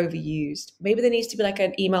overused. Maybe there needs to be like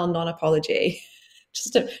an email non-apology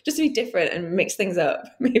just to be different and mix things up.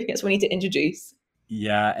 Maybe that's what we need to introduce.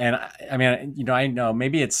 Yeah, and I mean, I know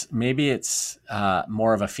maybe it's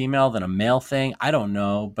more of a female than a male thing. I don't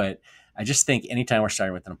know, but I just think anytime we're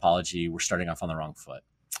starting with an apology, we're starting off on the wrong foot.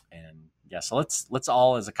 And yeah, so let's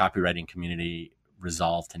all as a copywriting community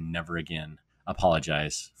resolve to never again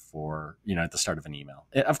apologize for at the start of an email.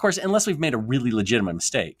 Of course, unless we've made a really legitimate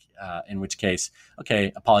mistake, in which case,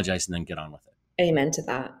 okay, apologize and then get on with it. Amen to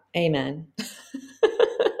that. Amen.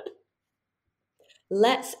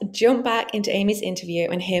 Let's jump back into Amy's interview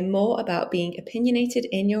and hear more about being opinionated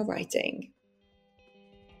in your writing.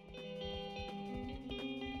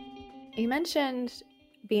 You mentioned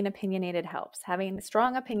being opinionated helps. Having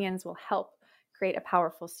strong opinions will help create a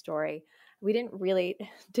powerful story. We didn't really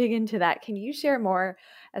dig into that. Can you share more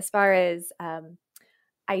as far as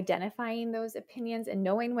identifying those opinions and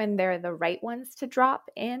knowing when they're the right ones to drop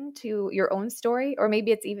into your own story? Or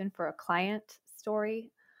maybe it's even for a client story,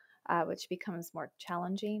 which becomes more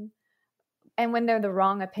challenging. And when they're the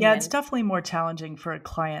wrong opinions. Yeah, it's definitely more challenging for a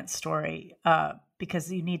client story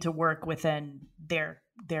because you need to work within their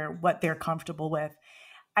what they're comfortable with.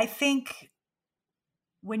 I think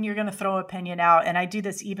when you're going to throw opinion out, and I do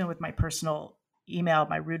this even with my personal email,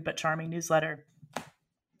 my Rude But Charming newsletter,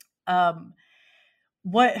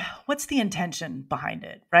 what's the intention behind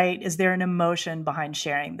it, right? Is there an emotion behind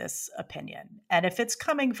sharing this opinion? And if it's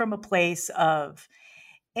coming from a place of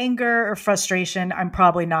anger or frustration, I'm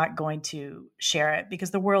probably not going to share it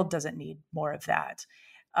because the world doesn't need more of that.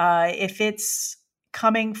 If it's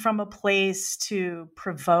coming from a place to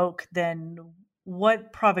provoke, then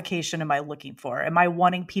what provocation am I looking for? Am I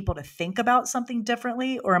wanting people to think about something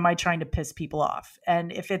differently, or am I trying to piss people off?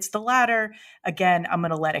 And if it's the latter, again, I'm going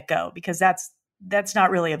to let it go because that's not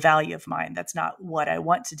really a value of mine. That's not what I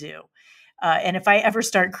want to do. And if I ever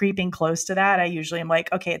start creeping close to that, I usually am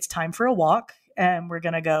like, okay, it's time for a walk and we're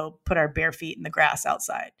going to go put our bare feet in the grass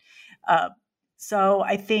outside. So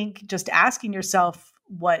I think just asking yourself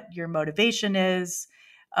what your motivation is,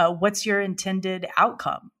 what's your intended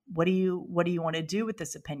outcome? What do you want to do with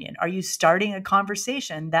this opinion? Are you starting a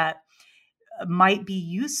conversation that might be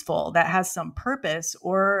useful, that has some purpose,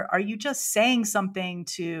 or are you just saying something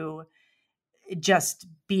to just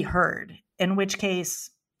be heard? In which case,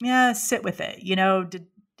 yeah, sit with it.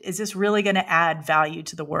 Is this really going to add value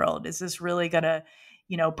to the world? Is this really going to,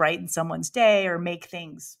 brighten someone's day or make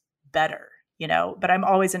things better? But I'm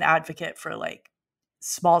always an advocate for like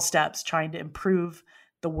small steps, trying to improve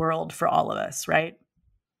the world for all of us, right?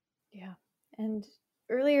 Yeah. And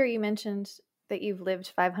earlier you mentioned that you've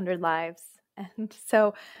lived 500 lives. And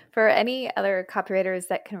so for any other copywriters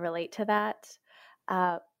that can relate to that,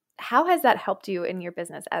 how has that helped you in your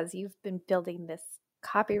business as you've been building this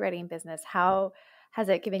copywriting business? How has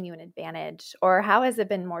it given you an advantage, or how has it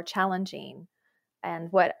been more challenging? And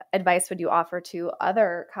what advice would you offer to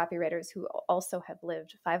other copywriters who also have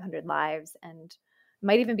lived 500 lives and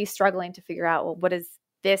might even be struggling to figure out, well, what does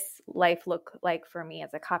this life look like for me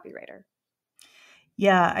as a copywriter?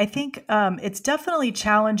 Yeah, I think it's definitely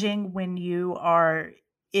challenging when you are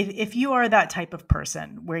if you are that type of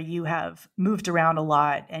person where you have moved around a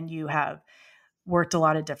lot and you have worked a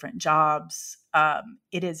lot of different jobs,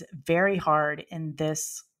 it is very hard in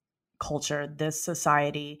this culture, this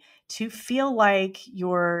society, to feel like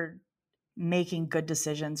you're making good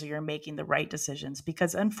decisions or you're making the right decisions,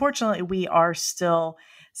 because unfortunately we are still,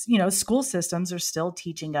 school systems are still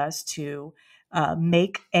teaching us to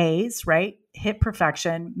make A's, right? Hit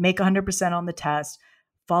perfection, make 100% on the test,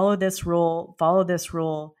 follow this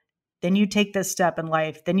rule, then you take this step in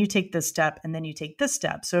life, then you take this step, and then you take this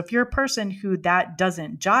step. So if you're a person who that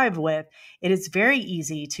doesn't jive with, it is very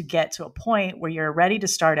easy to get to a point where you're ready to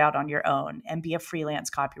start out on your own and be a freelance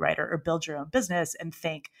copywriter or build your own business and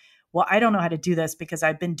think, well, I don't know how to do this because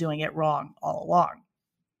I've been doing it wrong all along.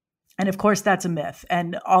 And of course, that's a myth.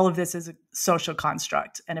 And all of this is a social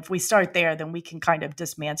construct. And if we start there, then we can kind of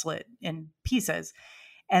dismantle it in pieces.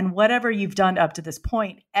 And whatever you've done up to this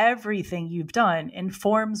point, everything you've done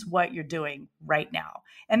informs what you're doing right now.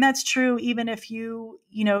 And that's true even if you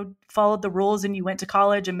followed the rules and you went to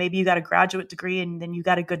college and maybe you got a graduate degree and then you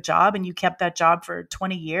got a good job and you kept that job for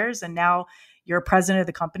 20 years and now you're president of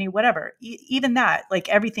the company, whatever. Even that, like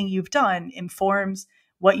everything you've done informs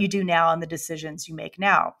what you do now and the decisions you make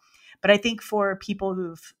now. But I think for people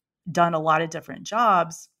who've done a lot of different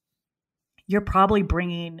jobs, you're probably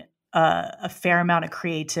bringing a fair amount of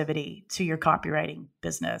creativity to your copywriting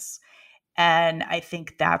business. And I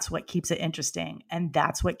think that's what keeps it interesting. And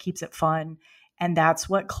that's what keeps it fun. And that's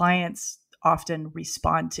what clients often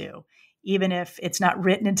respond to. Even if it's not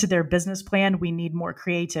written into their business plan, we need more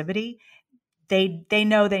creativity. They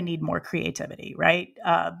know they need more creativity, right?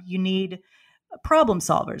 You need problem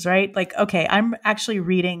solvers, right? Like, okay, I'm actually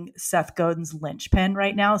reading Seth Godin's Linchpin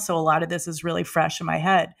right now. So a lot of this is really fresh in my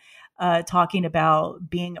head, talking about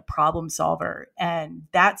being a problem solver. And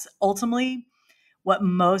that's ultimately what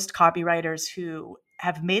most copywriters who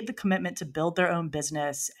have made the commitment to build their own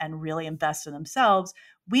business and really invest in themselves,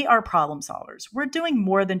 we are problem solvers. We're doing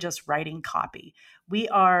more than just writing copy. We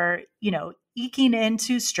are, eking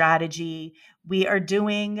into strategy. We are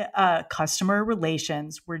doing customer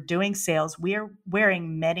relations. We're doing sales. We are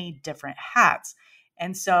wearing many different hats.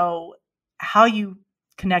 And so how you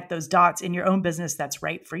connect those dots in your own business that's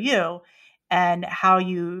right for you, and how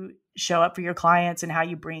you show up for your clients and how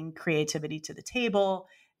you bring creativity to the table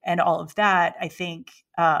and all of that, I think,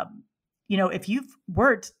 if you've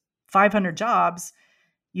worked 500 jobs,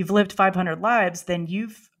 you've lived 500 lives, then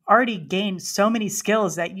you've already gained so many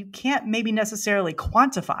skills that you can't maybe necessarily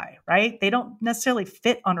quantify, right? They don't necessarily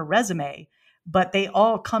fit on a resume, but they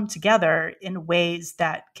all come together in ways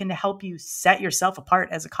that can help you set yourself apart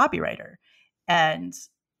as a copywriter and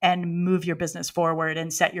move your business forward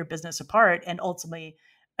and set your business apart and ultimately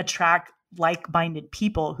attract like-minded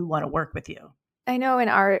people who want to work with you. I know in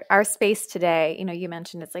our space today, you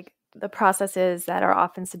mentioned it's like the processes that are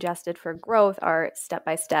often suggested for growth are step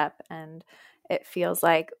by step, and it feels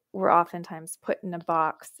like we're oftentimes put in a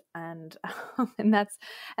box, and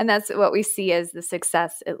that's what we see as the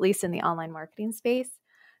success, at least in the online marketing space.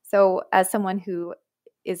 So as someone who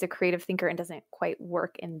is a creative thinker and doesn't quite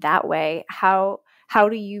work in that way, how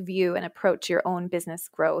do you view and approach your own business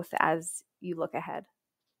growth as you look ahead?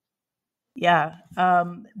 Yeah,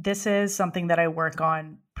 this is something that I work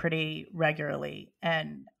on pretty regularly,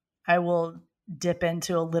 and I will dip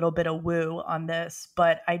into a little bit of woo on this,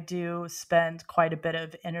 but I do spend quite a bit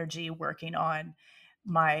of energy working on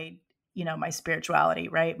my spirituality,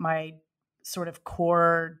 right? My sort of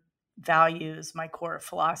core values, my core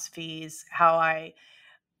philosophies, how I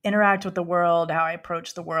interact with the world, how I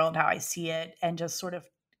approach the world, how I see it, and just sort of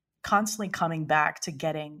constantly coming back to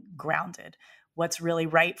getting grounded. What's really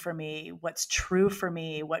right for me, what's true for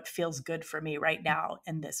me, what feels good for me right now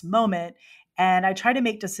in this moment. And I try to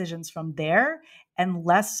make decisions from there and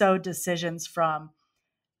less so decisions from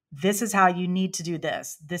this is how you need to do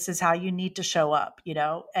this. This is how you need to show up,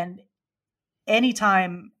 And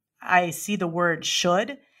anytime I see the word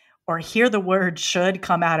should or hear the word should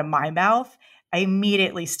come out of my mouth, I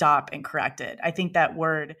immediately stop and correct it. I think that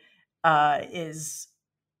word is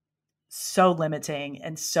so limiting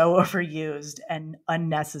and so overused and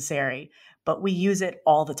unnecessary, but we use it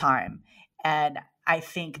all the time. And I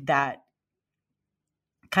think that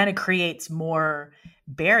kind of creates more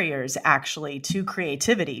barriers actually to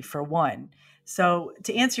creativity, for one. So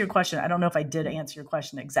to answer your question, I don't know if I did answer your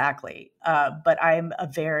question exactly, but I'm a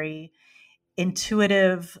very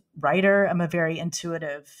intuitive writer. I'm a very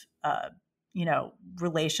intuitive,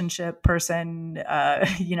 relationship person.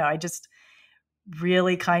 I just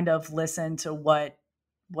really kind of listen to what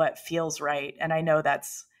feels right. And I know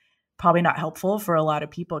that's probably not helpful for a lot of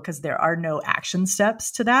people because there are no action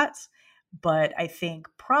steps to that. But I think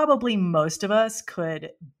probably most of us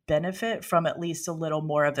could benefit from at least a little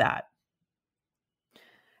more of that.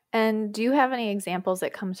 And do you have any examples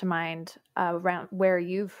that come to mind around where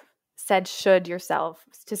you've said should yourself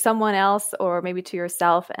to someone else or maybe to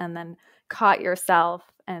yourself and then caught yourself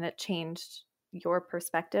and it changed your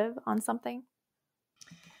perspective on something?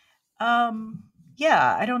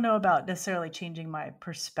 Yeah, I don't know about necessarily changing my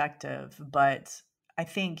perspective, but I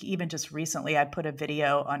think even just recently I put a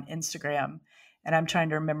video on Instagram and I'm trying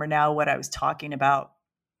to remember now what I was talking about.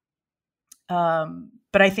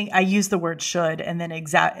 But I think I used the word should and then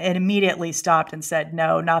and immediately stopped and said,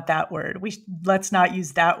 no, not that word. Let's not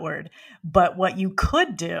use that word, but what you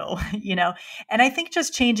could do, and I think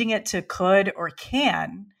just changing it to could or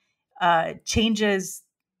can changes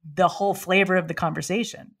the whole flavor of the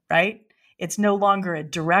conversation, right? It's no longer a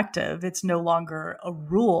directive. It's no longer a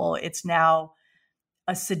rule. It's now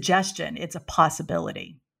a suggestion. It's a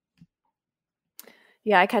possibility.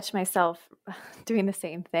 Yeah, I catch myself doing the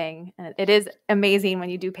same thing. And it is amazing when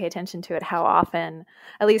you do pay attention to it, how often,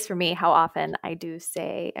 at least for me, how often I do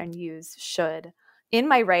say and use should in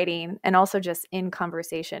my writing and also just in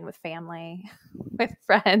conversation with family, with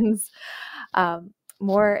friends.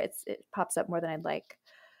 It pops up more than I'd like.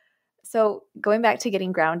 So going back to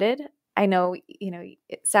getting grounded, I know,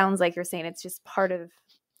 it sounds like you're saying it's just part of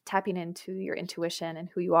tapping into your intuition and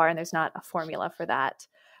who you are, and there's not a formula for that.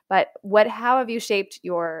 But how have you shaped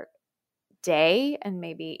your day and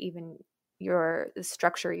maybe even the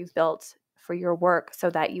structure you've built for your work so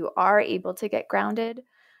that you are able to get grounded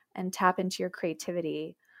and tap into your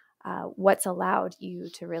creativity? What's allowed you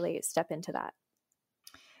to really step into that?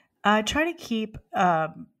 I try to keep,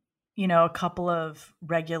 a couple of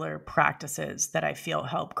regular practices that I feel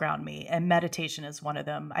help ground me. And meditation is one of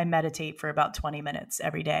them. I meditate for about 20 minutes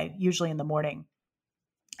every day, usually in the morning.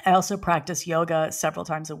 I also practice yoga several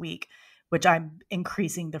times a week, which I'm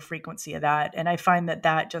increasing the frequency of that. And I find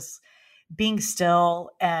that just being still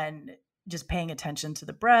and just paying attention to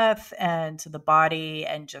the breath and to the body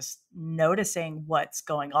and just noticing what's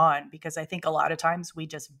going on. Because I think a lot of times we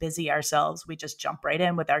just busy ourselves. We just jump right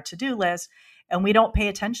in with our to-do list and we don't pay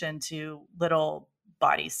attention to little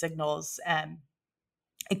body signals. And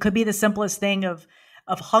it could be the simplest thing of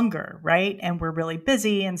hunger, right? And we're really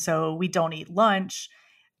busy. And so we don't eat lunch.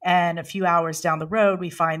 And a few hours down the road, we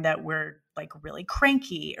find that we're like really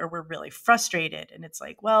cranky or we're really frustrated. And it's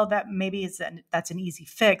like, well, that's an easy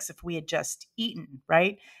fix if we had just eaten,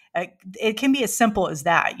 right? It can be as simple as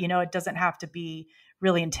that. It doesn't have to be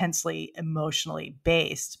really intensely emotionally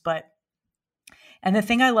based. And the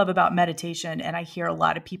thing I love about meditation, and I hear a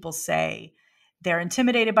lot of people say they're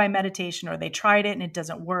intimidated by meditation or they tried it and it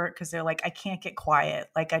doesn't work because they're like, I can't get quiet.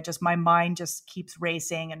 Like my mind just keeps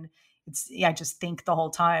racing and I just think the whole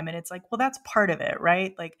time. And it's like, well, that's part of it,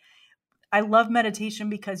 right? Like I love meditation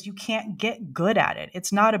because you can't get good at it.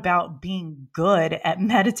 It's not about being good at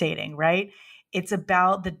meditating, right? It's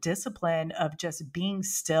about the discipline of just being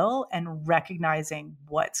still and recognizing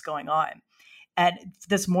what's going on. And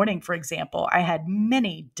this morning, for example, I had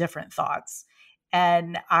many different thoughts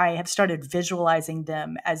and I have started visualizing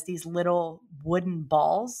them as these little wooden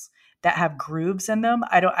balls that have grooves in them.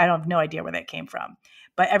 I have no idea where that came from.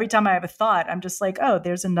 But every time I have a thought, I'm just like, oh,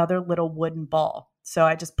 there's another little wooden ball. So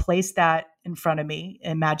I just place that in front of me,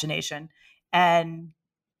 imagination, and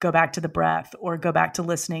go back to the breath or go back to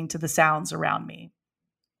listening to the sounds around me.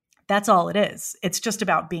 That's all it is. It's just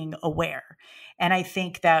about being aware. And I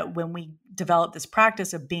think that when we develop this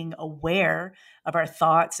practice of being aware of our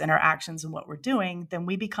thoughts and our actions and what we're doing, then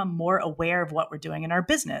we become more aware of what we're doing in our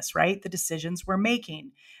business, right? The decisions we're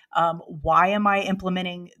making. Why am I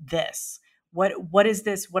implementing this? What is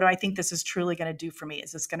this? What do I think this is truly going to do for me?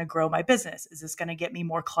 Is this going to grow my business? Is this going to get me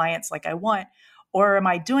more clients like I want? Or am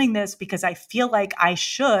I doing this because I feel like I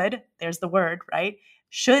should, there's the word, right?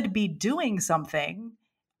 Should be doing something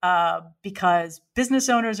because business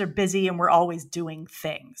owners are busy and we're always doing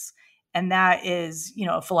things. And that is,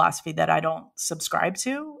 a philosophy that I don't subscribe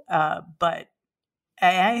to. But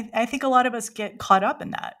I think a lot of us get caught up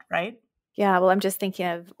in that, right? Yeah. Well, I'm just thinking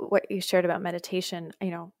of what you shared about meditation.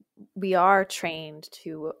 We are trained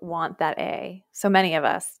to want that A. So many of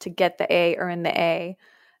us to get the A, earn the A,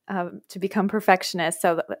 to become perfectionists.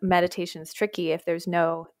 So meditation is tricky if there's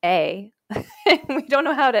no A. We don't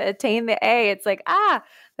know how to attain the A. It's like,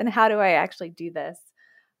 then how do I actually do this?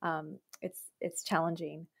 It's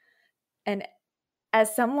challenging. And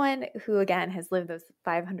as someone who, again, has lived those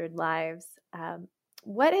 500 lives,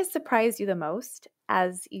 what has surprised you the most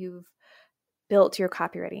as you've built your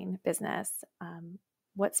copywriting business?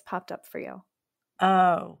 What's popped up for you?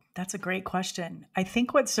 Oh, that's a great question. I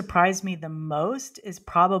think what surprised me the most is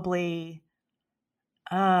probably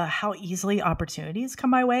How easily opportunities come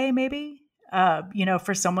my way, maybe.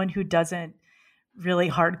 For someone who doesn't really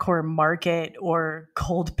hardcore market or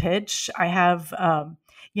cold pitch, I have,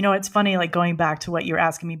 it's funny, like going back to what you were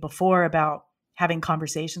asking me before about having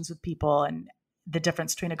conversations with people and the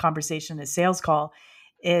difference between a conversation and a sales call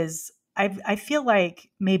is I feel like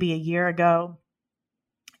maybe a year and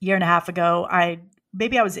a half ago, I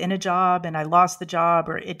was in a job and I lost the job,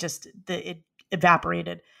 or it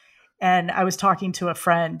evaporated. And I was talking to a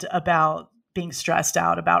friend about being stressed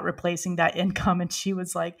out about replacing that income. And she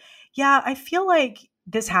was like, yeah, I feel like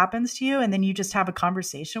this happens to you. And then you just have a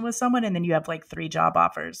conversation with someone and then you have like 3 job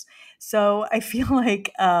offers. So I feel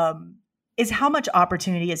like, is how much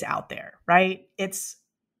opportunity is out there, right? It's,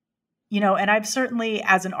 and I've certainly,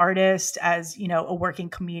 as an artist, as, a working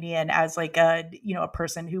comedian, as like a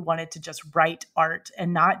person who wanted to just write art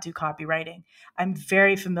and not do copywriting, I'm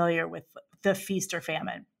very familiar with the feast or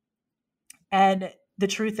famine. And the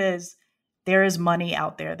truth is, there is money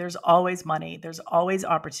out there. There's always money. There's always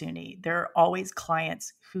opportunity. There are always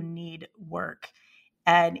clients who need work.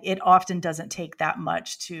 And it often doesn't take that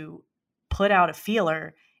much to put out a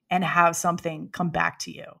feeler and have something come back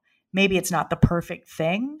to you. Maybe it's not the perfect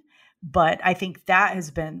thing, but I think that has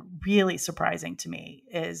been really surprising to me,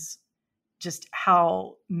 is just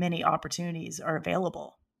how many opportunities are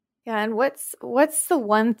available. Yeah, and what's the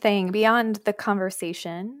one thing beyond the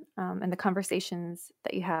conversation and the conversations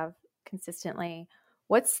that you have consistently?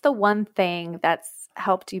 What's the one thing that's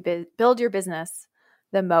helped you build your business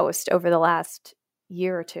the most over the last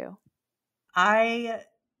year or two? I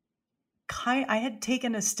had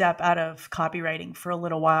taken a step out of copywriting for a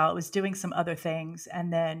little while. I was doing some other things,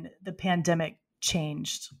 and then the pandemic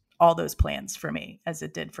changed all those plans for me, as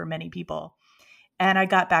it did for many people. And I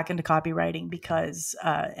got back into copywriting because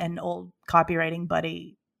an old copywriting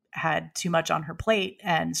buddy had too much on her plate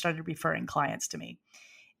and started referring clients to me.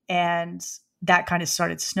 And that kind of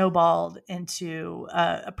snowballed into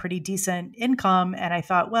a pretty decent income. And I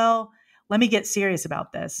thought, well, let me get serious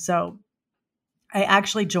about this. So I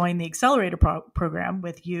actually joined the accelerator program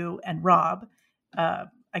with you and Rob. I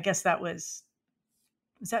guess was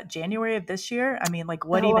that January of this year? I mean, like,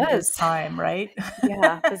 what even is time, right?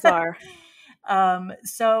 Yeah, bizarre.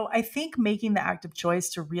 So I think making the active choice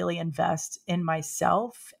to really invest in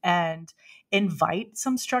myself and invite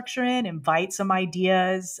some structure in, invite some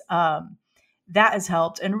ideas, that has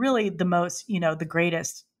helped. And really the most, the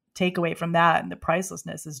greatest takeaway from that and the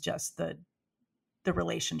pricelessness is just the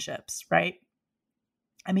relationships, right?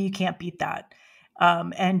 I mean, you can't beat that.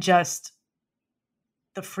 And just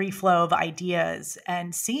the free flow of ideas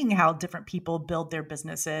and seeing how different people build their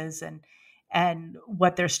businesses and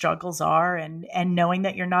what their struggles are, and knowing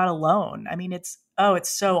that you're not alone. I mean, it's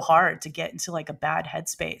so hard to get into like a bad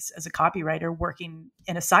headspace as a copywriter working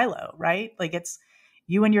in a silo, right? Like, it's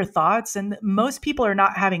you and your thoughts, and most people are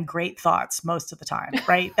not having great thoughts most of the time,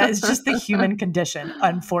 right? That is just the human condition,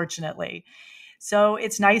 unfortunately. So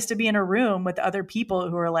it's nice to be in a room with other people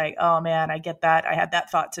who are like, oh man, I get that. I had that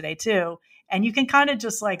thought today too. And you can kind of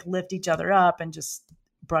just like lift each other up and just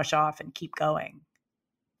brush off and keep going.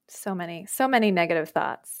 So many negative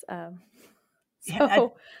thoughts.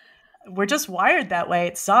 We're just wired that way.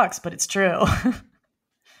 It sucks, but it's true.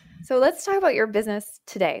 So let's talk about your business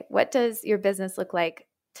today. What does your business look like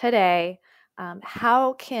today?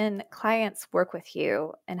 How can clients work with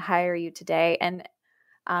you and hire you today? And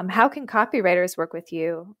how can copywriters work with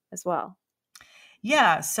you as well?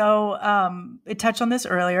 Yeah. So I touched on this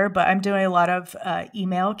earlier, but I'm doing a lot of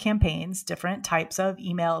email campaigns, different types of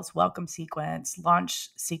emails, welcome sequence, launch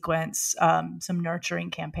sequence, some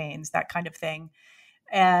nurturing campaigns, that kind of thing.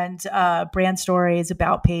 And brand stories,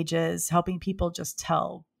 about pages, helping people just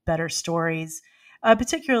tell better stories,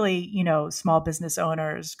 particularly, small business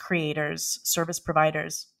owners, creators, service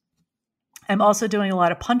providers. I'm also doing a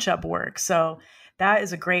lot of punch-up work. So that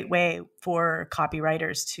is a great way for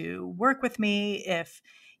copywriters to work with me if,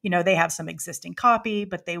 they have some existing copy,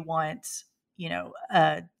 but they want,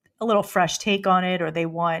 a little fresh take on it, or they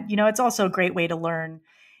want, it's also a great way to learn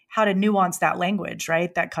how to nuance that language,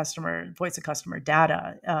 right? That voice of customer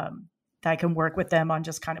data, that I can work with them on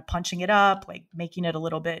just kind of punching it up, like making it a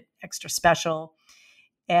little bit extra special.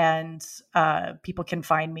 And people can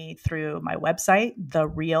find me through my website,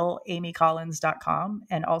 therealamycollins.com,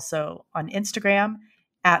 and also on Instagram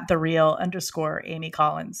at @thereal_Amy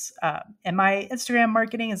Collins. And my Instagram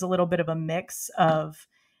marketing is a little bit of a mix of,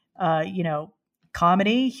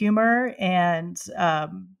 comedy, humor, and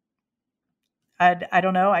I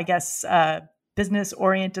don't know, I guess business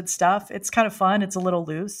oriented stuff. It's kind of fun. It's a little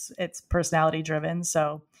loose. It's personality driven.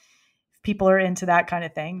 So if people are into that kind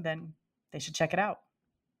of thing, then they should check it out.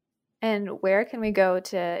 And where can we go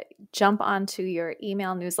to jump onto your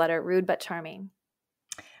email newsletter, Rude But Charming?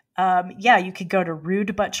 You could go to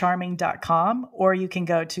rudebutcharming.com, or you can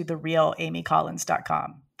go to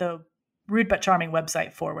therealamycollins.com. The Rude But Charming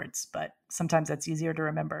website forwards, but sometimes that's easier to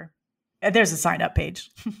remember. There's a sign up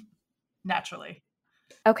page, naturally.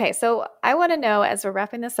 Okay, so I want to know, as we're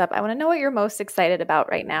wrapping this up, I want to know what you're most excited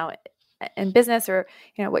about right now in business, or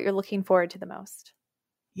what you're looking forward to the most.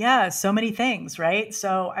 Yeah, so many things, right?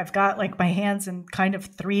 So I've got like my hands in kind of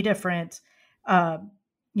three different,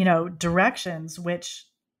 directions, which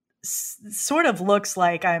sort of looks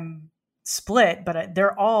like I'm split, but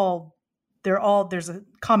they're all, there's a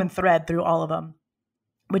common thread through all of them,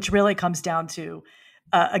 which really comes down to,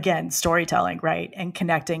 again, storytelling, right? And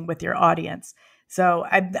connecting with your audience. So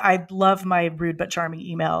I love my Rude But Charming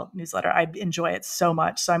email newsletter. I enjoy it so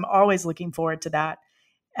much. So I'm always looking forward to that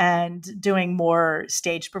and doing more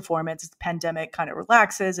stage performance as the pandemic kind of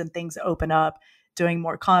relaxes and things open up, doing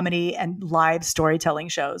more comedy and live storytelling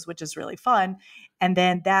shows, which is really fun. And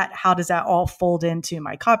then how does that all fold into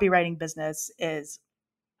my copywriting business is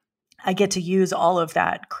I get to use all of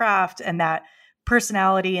that craft and that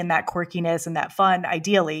personality and that quirkiness and that fun,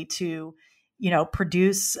 ideally, to,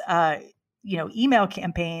 produce, email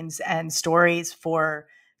campaigns and stories for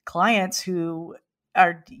clients who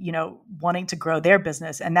are, wanting to grow their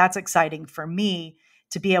business. And that's exciting for me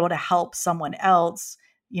to be able to help someone else,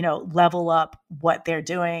 level up what they're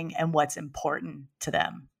doing and what's important to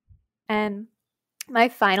them. And my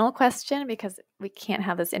final question, because we can't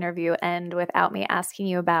have this interview end without me asking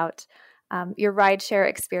you about your rideshare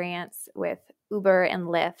experience with Uber and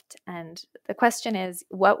Lyft. And the question is,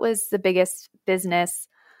 what was the biggest business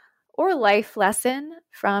or life lesson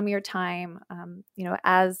from your time,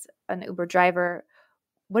 as an Uber driver?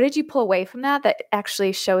 What did you pull away from that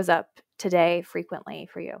actually shows up today frequently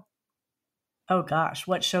for you? Oh gosh,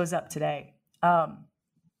 what shows up today?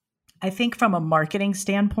 I think from a marketing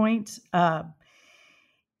standpoint,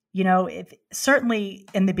 certainly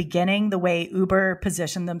in the beginning, the way Uber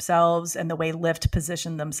positioned themselves and the way Lyft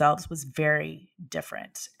positioned themselves was very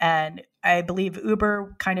different. And I believe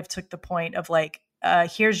Uber kind of took the point of like,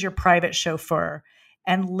 here's your private chauffeur,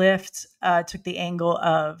 and Lyft took the angle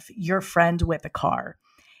of your friend with a car.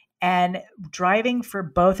 And driving for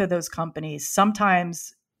both of those companies,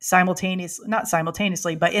 sometimes not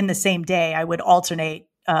simultaneously, but in the same day, I would alternate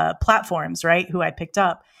platforms, right, who I picked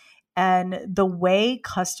up. And the way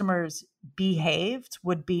customers behaved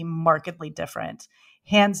would be markedly different.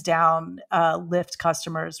 Hands down, Lyft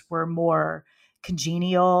customers were more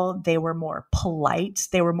congenial. They were more polite.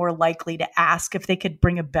 They were more likely to ask if they could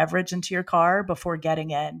bring a beverage into your car before getting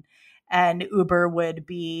in. And Uber would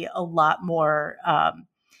be a lot more,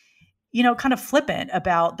 kind of flippant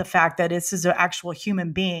about the fact that this is an actual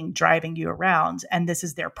human being driving you around, and this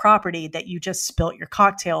is their property that you just spilt your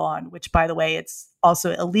cocktail on, which, by the way, it's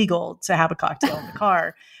also illegal to have a cocktail in the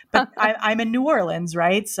car. But I'm in New Orleans,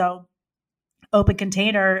 right? So open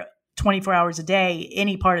container 24 hours a day,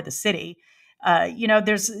 any part of the city.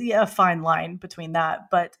 There's a fine line between that.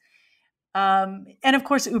 But and of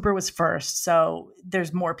course, Uber was first. So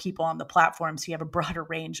there's more people on the platform. So you have a broader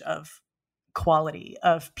range of quality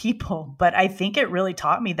of people. But I think it really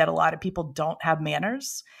taught me that a lot of people don't have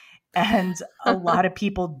manners and a lot of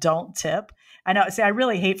people don't tip. I know, I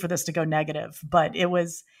really hate for this to go negative, but it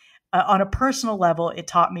was on a personal level, it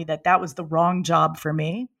taught me that was the wrong job for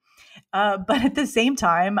me. But at the same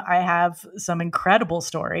time, I have some incredible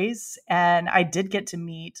stories, and I did get to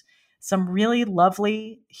meet some really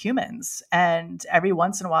lovely humans. And every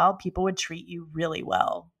once in a while, people would treat you really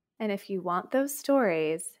well. And if you want those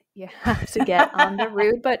stories, you have to get on the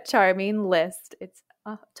Rude But Charming list. It's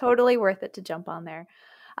totally worth it to jump on there.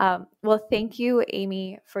 Well, thank you,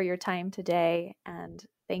 Amy, for your time today, and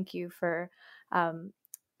thank you for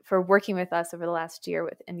working with us over the last year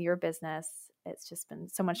in your business. It's just been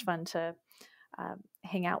so much fun to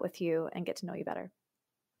hang out with you and get to know you better.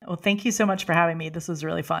 Well, thank you so much for having me. This was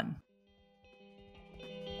really fun.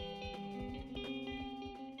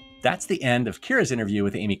 That's the end of Kira's interview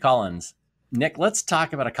with Amy Collins. Nick, let's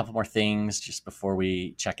talk about a couple more things just before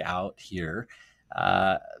we check out here.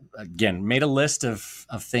 Again, made a list of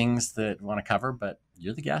things that we want to cover, but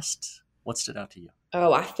you're the guest. What stood out to you?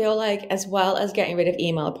 Oh, I feel like as well as getting rid of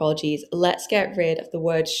email apologies, let's get rid of the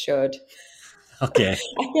word should. Okay. I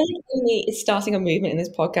feel like Amy is starting a movement in this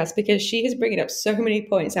podcast because she is bringing up so many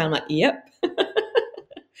points. And I'm like, yep.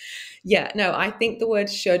 Yeah, no, I think the word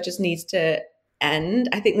should just needs to end.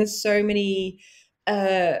 I think there's so many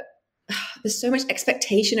there's so much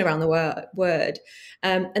expectation around the word.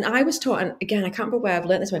 And I was taught, and again, I can't remember where I've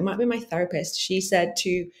learned this, but it might be my therapist. She said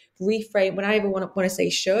to reframe, when I ever want to say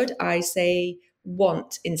should, I say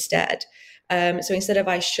want instead. So instead of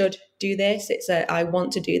I should do this, it's a I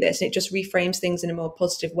want to do this. And it just reframes things in a more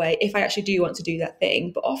positive way if I actually do want to do that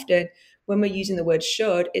thing. But often when we're using the word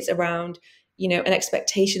should, it's around, an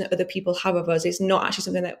expectation that other people have of us. It's not actually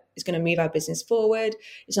something that is going to move our business forward.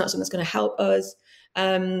 It's not something that's going to help us.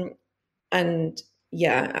 And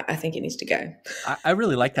yeah, I think it needs to go. I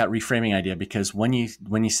really like that reframing idea, because when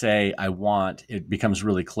you say I want, it becomes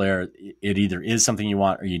really clear. It either is something you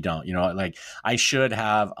want or you don't. Like I should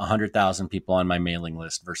have 100,000 people on my mailing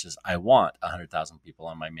list versus I want 100,000 people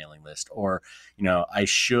on my mailing list, or I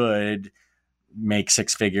should make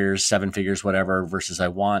 6 figures, 7 figures, whatever, versus I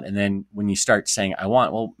want. And then when you start saying I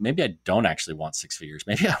want, well, maybe I don't actually want 6 figures.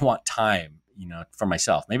 Maybe I want time, for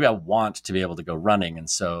myself. Maybe I want to be able to go running, and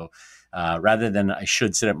so. Rather than I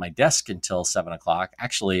should sit at my desk until 7:00,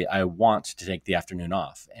 actually, I want to take the afternoon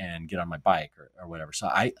off and get on my bike or whatever. So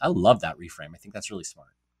I love that reframe. I think that's really smart.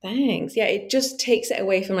 Thanks. Yeah, it just takes it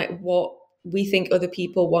away from like what we think other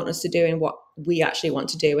people want us to do and what we actually want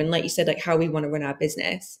to do. And like you said, like how we want to run our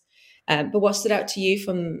business. But what stood out to you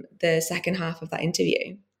from the second half of that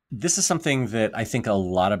interview? This is something that I think a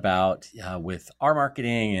lot about with our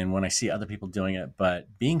marketing and when I see other people doing it, but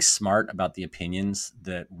being smart about the opinions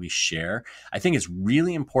that we share. I think it's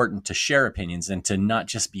really important to share opinions and to not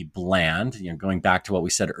just be bland, going back to what we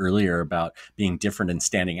said earlier about being different and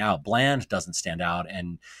standing out. Bland doesn't stand out.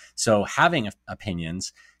 And so having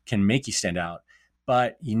opinions can make you stand out.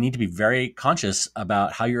 But you need to be very conscious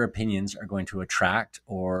about how your opinions are going to attract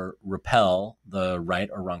or repel the right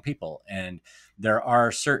or wrong people. And there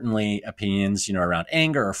are certainly opinions, around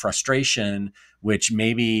anger or frustration, which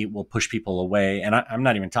maybe will push people away. And I'm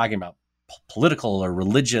not even talking about political or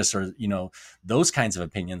religious or, those kinds of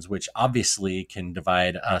opinions, which obviously can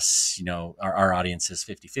divide us, our audience is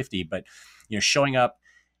 50-50. But, showing up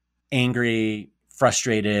angry,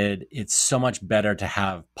 frustrated, it's so much better to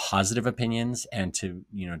have positive opinions and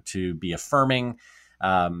to be affirming,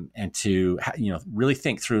 and to really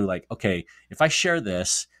think through like, okay, if I share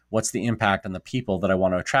this, what's the impact on the people that I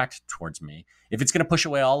want to attract towards me? If it's going to push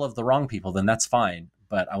away all of the wrong people, then that's fine.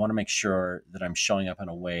 But I want to make sure that I'm showing up in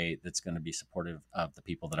a way that's going to be supportive of the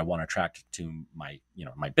people that I want to attract to my,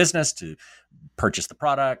 my business, to purchase the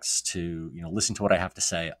products, to, listen to what I have to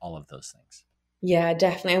say, all of those things. Yeah,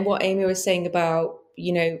 definitely. And what Amy was saying about,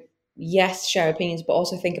 yes, share opinions, but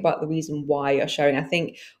also think about the reason why you're sharing. I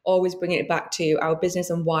think always bringing it back to our business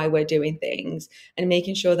and why we're doing things, and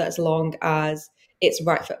making sure that as long as it's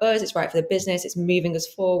right for us, it's right for the business, it's moving us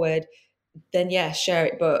forward, then yeah, share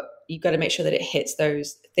it. But you've got to make sure that it hits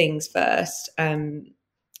those things first.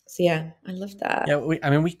 So yeah, I love that. Yeah,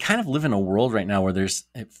 we kind of live in a world right now where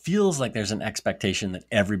it feels like there's an expectation that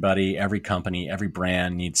everybody, every company, every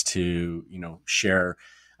brand needs to, share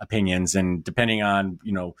opinions, and depending on,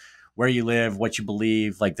 where you live, what you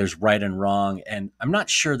believe, like there's right and wrong. And I'm not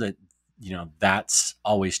sure that, that's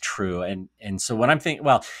always true. And so when I'm thinking,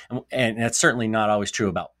 well, and that's certainly not always true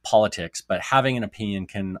about politics, but having an opinion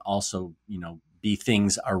can also, be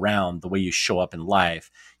things around the way you show up in life,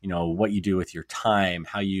 what you do with your time,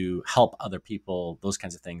 how you help other people, those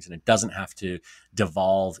kinds of things. And it doesn't have to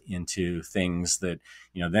devolve into things that,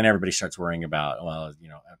 then everybody starts worrying about, well,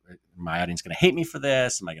 my audience going to hate me for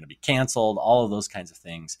this? Am I going to be canceled? All of those kinds of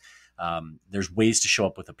things. There's ways to show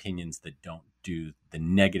up with opinions that don't do the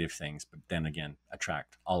negative things, but then again,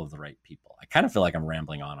 attract all of the right people. I kind of feel like I'm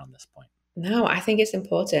rambling on this point. No, I think it's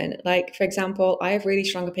important. Like, for example, I have really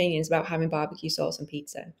strong opinions about having barbecue sauce on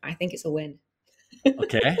pizza. I think it's a win.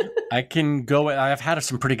 Okay. I've had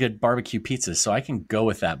some pretty good barbecue pizzas, so I can go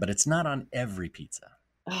with that, but it's not on every pizza.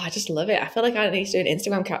 Oh, I just love it. I feel like I need to do an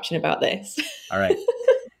Instagram caption about this. All right.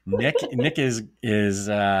 Nick is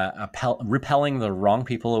repelling the wrong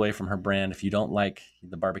people away from her brand. If you don't like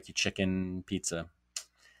the barbecue chicken pizza,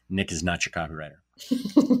 Nick is not your copywriter.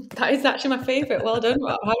 That is actually my favorite. Well done,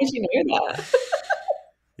 Rob. How did you know that?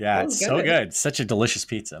 Yeah, it's so good. Such a delicious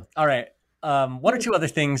pizza. All right. One or two other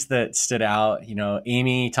things that stood out.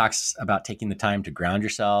 Amy talks about taking the time to ground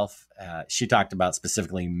yourself. She talked about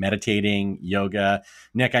specifically meditating, yoga.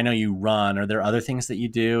 Nick, I know you run. Are there other things that you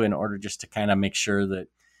do in order just to kind of make sure that,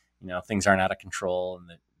 things aren't out of control and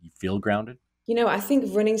that you feel grounded? I think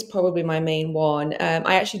running's probably my main one.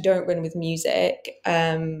 I actually don't run with music,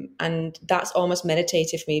 and that's almost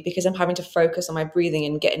meditative for me because I'm having to focus on my breathing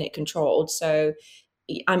and getting it controlled. So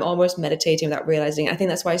I'm almost meditating without realizing. I think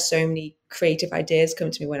that's why so many creative ideas come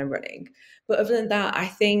to me when I'm running. But other than that, I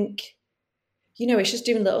think, it's just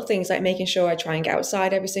doing little things like making sure I try and get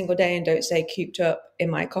outside every single day and don't stay cooped up in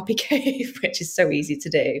my copy cave, which is so easy to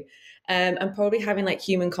do. And probably having like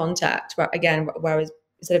human contact, whereas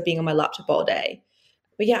instead of being on my laptop all day.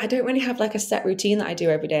 But yeah, I don't really have like a set routine that I do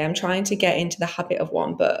every day. I'm trying to get into the habit of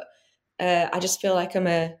one, but I just feel like I'm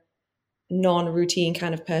a non-routine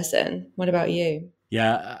kind of person. What about you?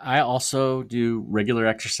 Yeah, I also do regular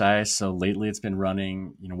exercise. So lately it's been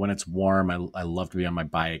running. When it's warm, I love to be on my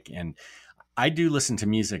bike. And I do listen to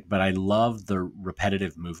music, but I love the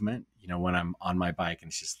repetitive movement, when I'm on my bike and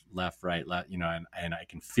it's just left, right, left, and I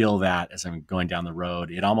can feel that as I'm going down the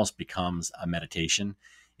road. It almost becomes a meditation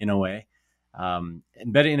in a way.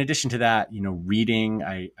 But in addition to that, reading,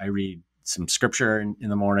 I read some scripture in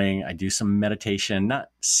the morning. I do some meditation, not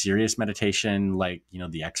serious meditation like,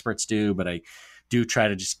 the experts do, but I do try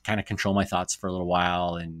to just kind of control my thoughts for a little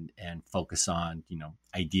while and focus on,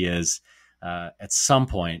 ideas. At some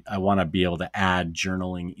point, I want to be able to add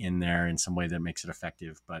journaling in there in some way that makes it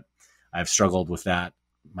effective, but I've struggled with that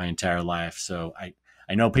my entire life. So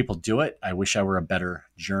I know people do it. I wish I were a better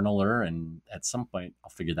journaler, and at some point I'll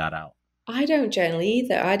figure that out. I don't journal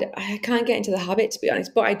either. I can't get into the habit, to be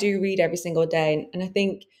honest, but I do read every single day. And I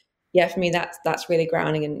think, yeah, for me, that's really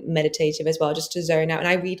grounding and meditative as well, just to zone out. And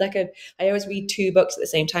I always read two books at the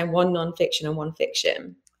same time, one nonfiction and one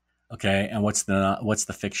fiction. Okay. And what's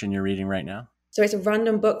the fiction you're reading right now? So it's a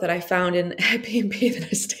random book that I found in Airbnb that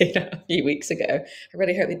I stayed at a few weeks ago. I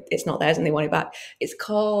really hope it's not theirs and they want it back. It's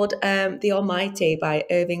called The Almighty by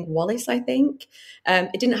Irving Wallace, I think.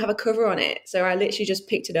 It didn't have a cover on it. So I literally just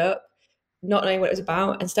picked it up, not knowing what it was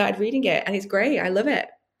about, and started reading it. And it's great. I love it.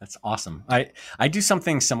 That's awesome. I do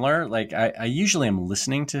something similar. Like I usually am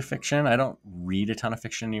listening to fiction. I don't read a ton of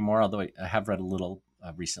fiction anymore, although I have read a little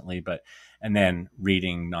recently, and then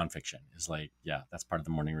reading nonfiction is like, yeah, that's part of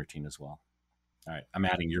the morning routine as well. All right. I'm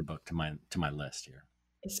adding your book to my list here.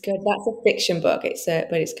 It's good. That's a fiction book.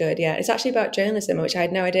 But it's good. Yeah. It's actually about journalism, which I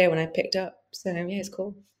had no idea when I picked up. So yeah, it's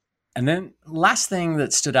cool. And then last thing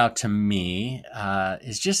that stood out to me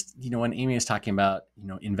is just, when Amy is talking about,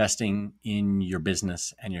 investing in your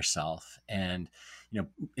business and yourself. And,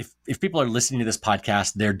 if people are listening to this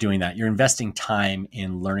podcast, they're doing that. You're investing time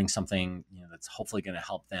in learning something, that's hopefully going to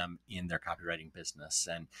help them in their copywriting business.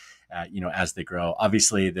 And, as they grow,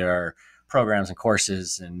 obviously there are programs and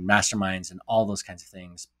courses and masterminds and all those kinds of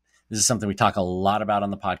things. This is something we talk a lot about on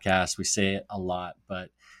the podcast. We say it a lot,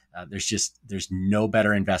 but there's no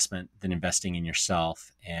better investment than investing in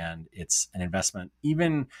yourself. And it's an investment,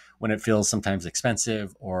 even when it feels sometimes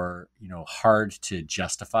expensive or, hard to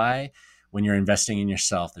justify. When you're investing in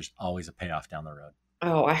yourself, there's always a payoff down the road.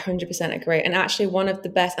 Oh, I 100% agree. And actually one of the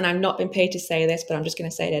best, and I've not been paid to say this, but I'm just going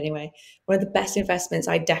to say it anyway. One of the best investments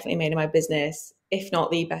I definitely made in my business, if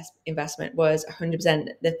not the best investment, was 100%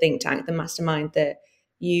 the think tank, the mastermind that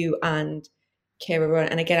you and Kira run.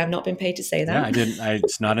 And again, I've not been paid to say that. Yeah, I didn't.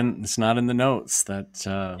 It's not in the notes. It's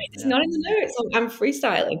not in the notes. I'm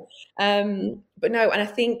freestyling. But no, and I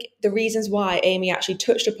think the reasons why Amy actually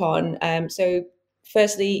touched upon. So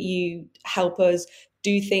firstly, you help us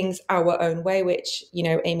do things our own way, which,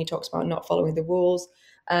 Amy talks about not following the rules.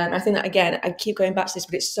 I think that, again, I keep going back to this,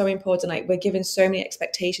 but it's so important. Like, we're given so many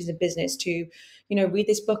expectations in business to, read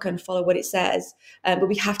this book and follow what it says. But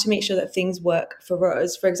we have to make sure that things work for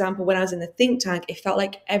us. For example, when I was in the think tank, it felt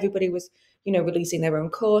like everybody was, releasing their own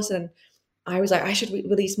course. And I was like, I should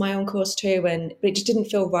release my own course too. But it just didn't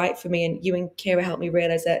feel right for me. And you and Kira helped me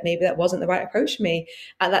realize that maybe that wasn't the right approach for me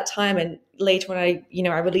at that time. And later when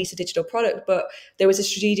I released a digital product, but there was a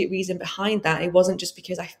strategic reason behind that. It wasn't just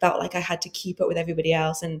because I felt like I had to keep up with everybody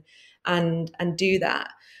else and do that.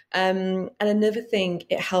 And another thing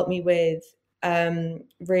it helped me with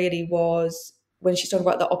really was when she's talking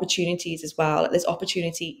about the opportunities as well. There's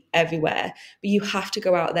opportunity everywhere, but you have to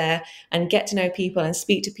go out there and get to know people and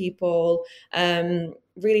speak to people,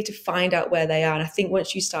 really to find out where they are. And I think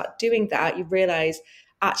once you start doing that, you realize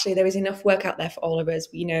actually there is enough work out there for all of us.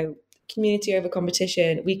 Community over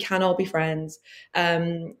competition. We can all be friends,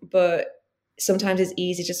 but sometimes it's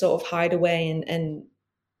easy to sort of hide away and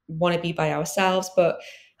want to be by ourselves. But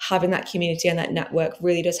having that community and that network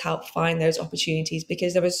really does help find those opportunities,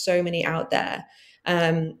 because there are so many out there.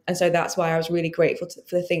 And so that's why I was really grateful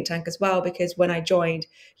for the think tank as well, because when I joined,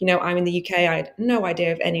 I'm in the UK, I had no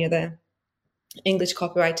idea of any other English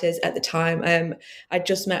copywriters at the time. I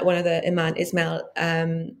just met one of the Ismail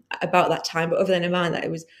about that time, but other than Iman, that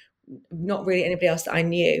it was not really anybody else that I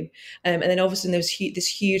knew. And then obviously there was this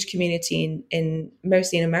huge community in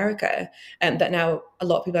mostly in America, that now a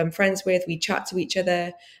lot of people I'm friends with, we chat to each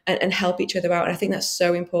other and help each other out. And I think that's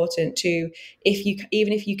so important to,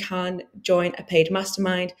 even if you can join a paid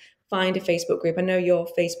mastermind, find a Facebook group. I know your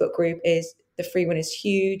Facebook group is, the free one is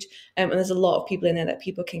huge. And there's a lot of people in there that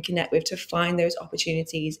people can connect with to find those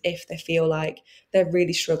opportunities if they feel like they're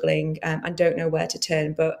really struggling and don't know where to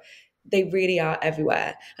turn, but they really are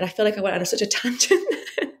everywhere. And I feel like I went on such a tangent.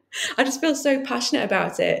 I just feel so passionate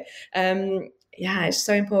about it. Yeah, it's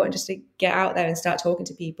so important just to get out there and start talking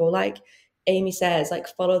to people. Like Amy says, like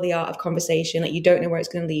follow the art of conversation. Like you don't know where it's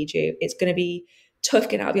going to lead you. It's going to be tough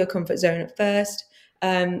getting out of your comfort zone at first.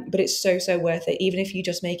 But it's so, so worth it. Even if you're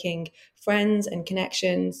just making friends and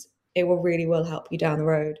connections, it will help you down the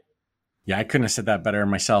road. Yeah, I couldn't have said that better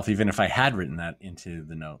myself, even if I had written that into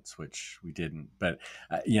the notes, which we didn't. But,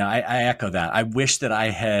 I echo that. I wish that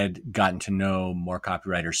I had gotten to know more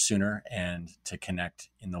copywriters sooner and to connect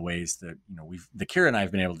in the ways that, Kira and I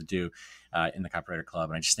have been able to do in the Copywriter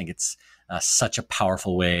Club. And I just think it's such a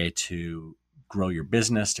powerful way to grow your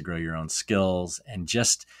business, to grow your own skills, and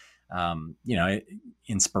just,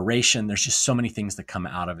 inspiration. There's just so many things that come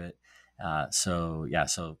out of it. So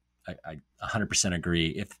I 100%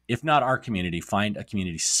 agree. If not our community, find a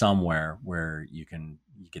community somewhere where you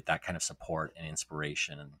get that kind of support and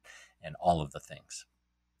inspiration and all of the things.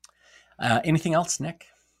 Anything else, Nick?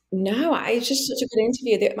 No, it's just such a good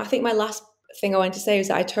interview. I think my last thing I wanted to say was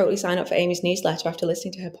that I totally signed up for Amy's newsletter after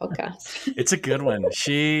listening to her podcast. It's a good one.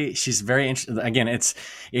 She's very interesting. Again,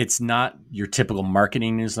 it's not your typical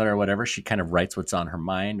marketing newsletter or whatever. She kind of writes what's on her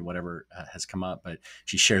mind, whatever has come up, but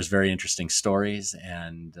she shares very interesting stories,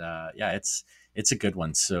 and it's a good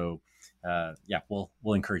one. So we'll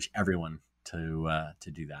encourage everyone to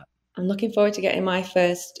do that. I'm looking forward to getting my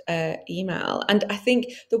first email. And I think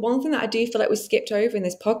the one thing that I do feel like was skipped over in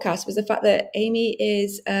this podcast was the fact that Amy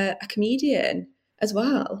is a comedian as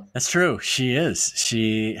well. That's true. She is.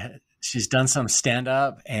 She's done some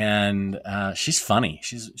stand-up, and she's funny.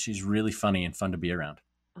 She's really funny and fun to be around.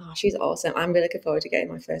 Oh, she's awesome. I'm really looking forward to getting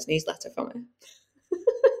my first newsletter from her.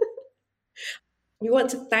 We want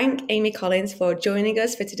to thank Amy Collins for joining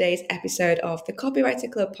us for today's episode of the Copywriter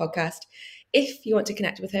Club podcast. If you want to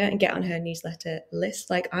connect with her and get on her newsletter list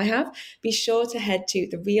like I have, be sure to head to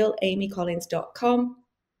therealamycollins.com.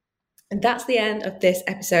 And that's the end of this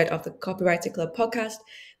episode of the Copywriter Club podcast.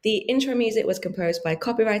 The intro music was composed by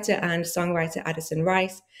copywriter and songwriter Addison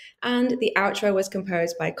Rice, and the outro was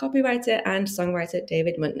composed by copywriter and songwriter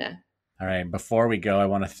David Muntner. All right, before we go, I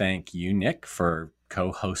want to thank you, Nick, for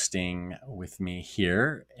co-hosting with me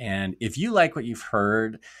here. And if you like what you've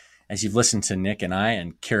heard as you've listened to Nick and I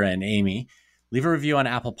and Kira and Amy, leave a review on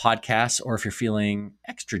Apple Podcasts, or if you're feeling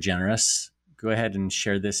extra generous, go ahead and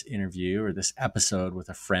share this interview or this episode with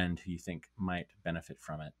a friend who you think might benefit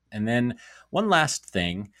from it. And then one last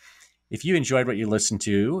thing, if you enjoyed what you listened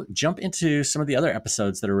to, jump into some of the other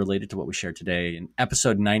episodes that are related to what we shared today. In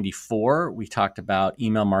episode 94, we talked about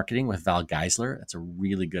email marketing with Val Geisler. That's a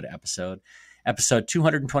really good episode. Episode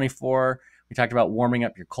 224, we talked about warming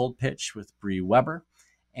up your cold pitch with Bree Weber.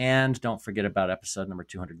 And don't forget about episode number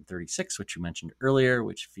 236, which you mentioned earlier,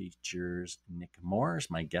 which features Nick Moore as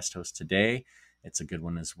my guest host today. It's a good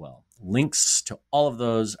one as well. Links to all of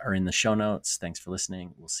those are in the show notes. Thanks for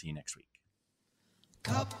listening. We'll see you next week.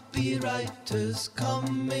 Copywriters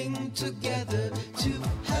coming together to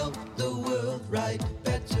help the world write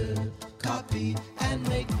better copy and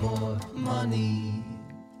make more money.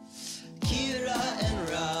 Kira and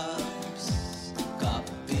Rob's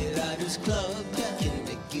Copywriters Club can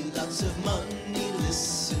make you lots of money.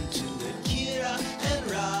 Listen to it. Kira and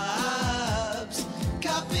Rob's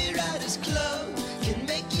Copywriters Club can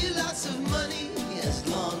make you lots of money as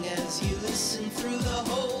long as you listen through the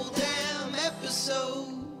whole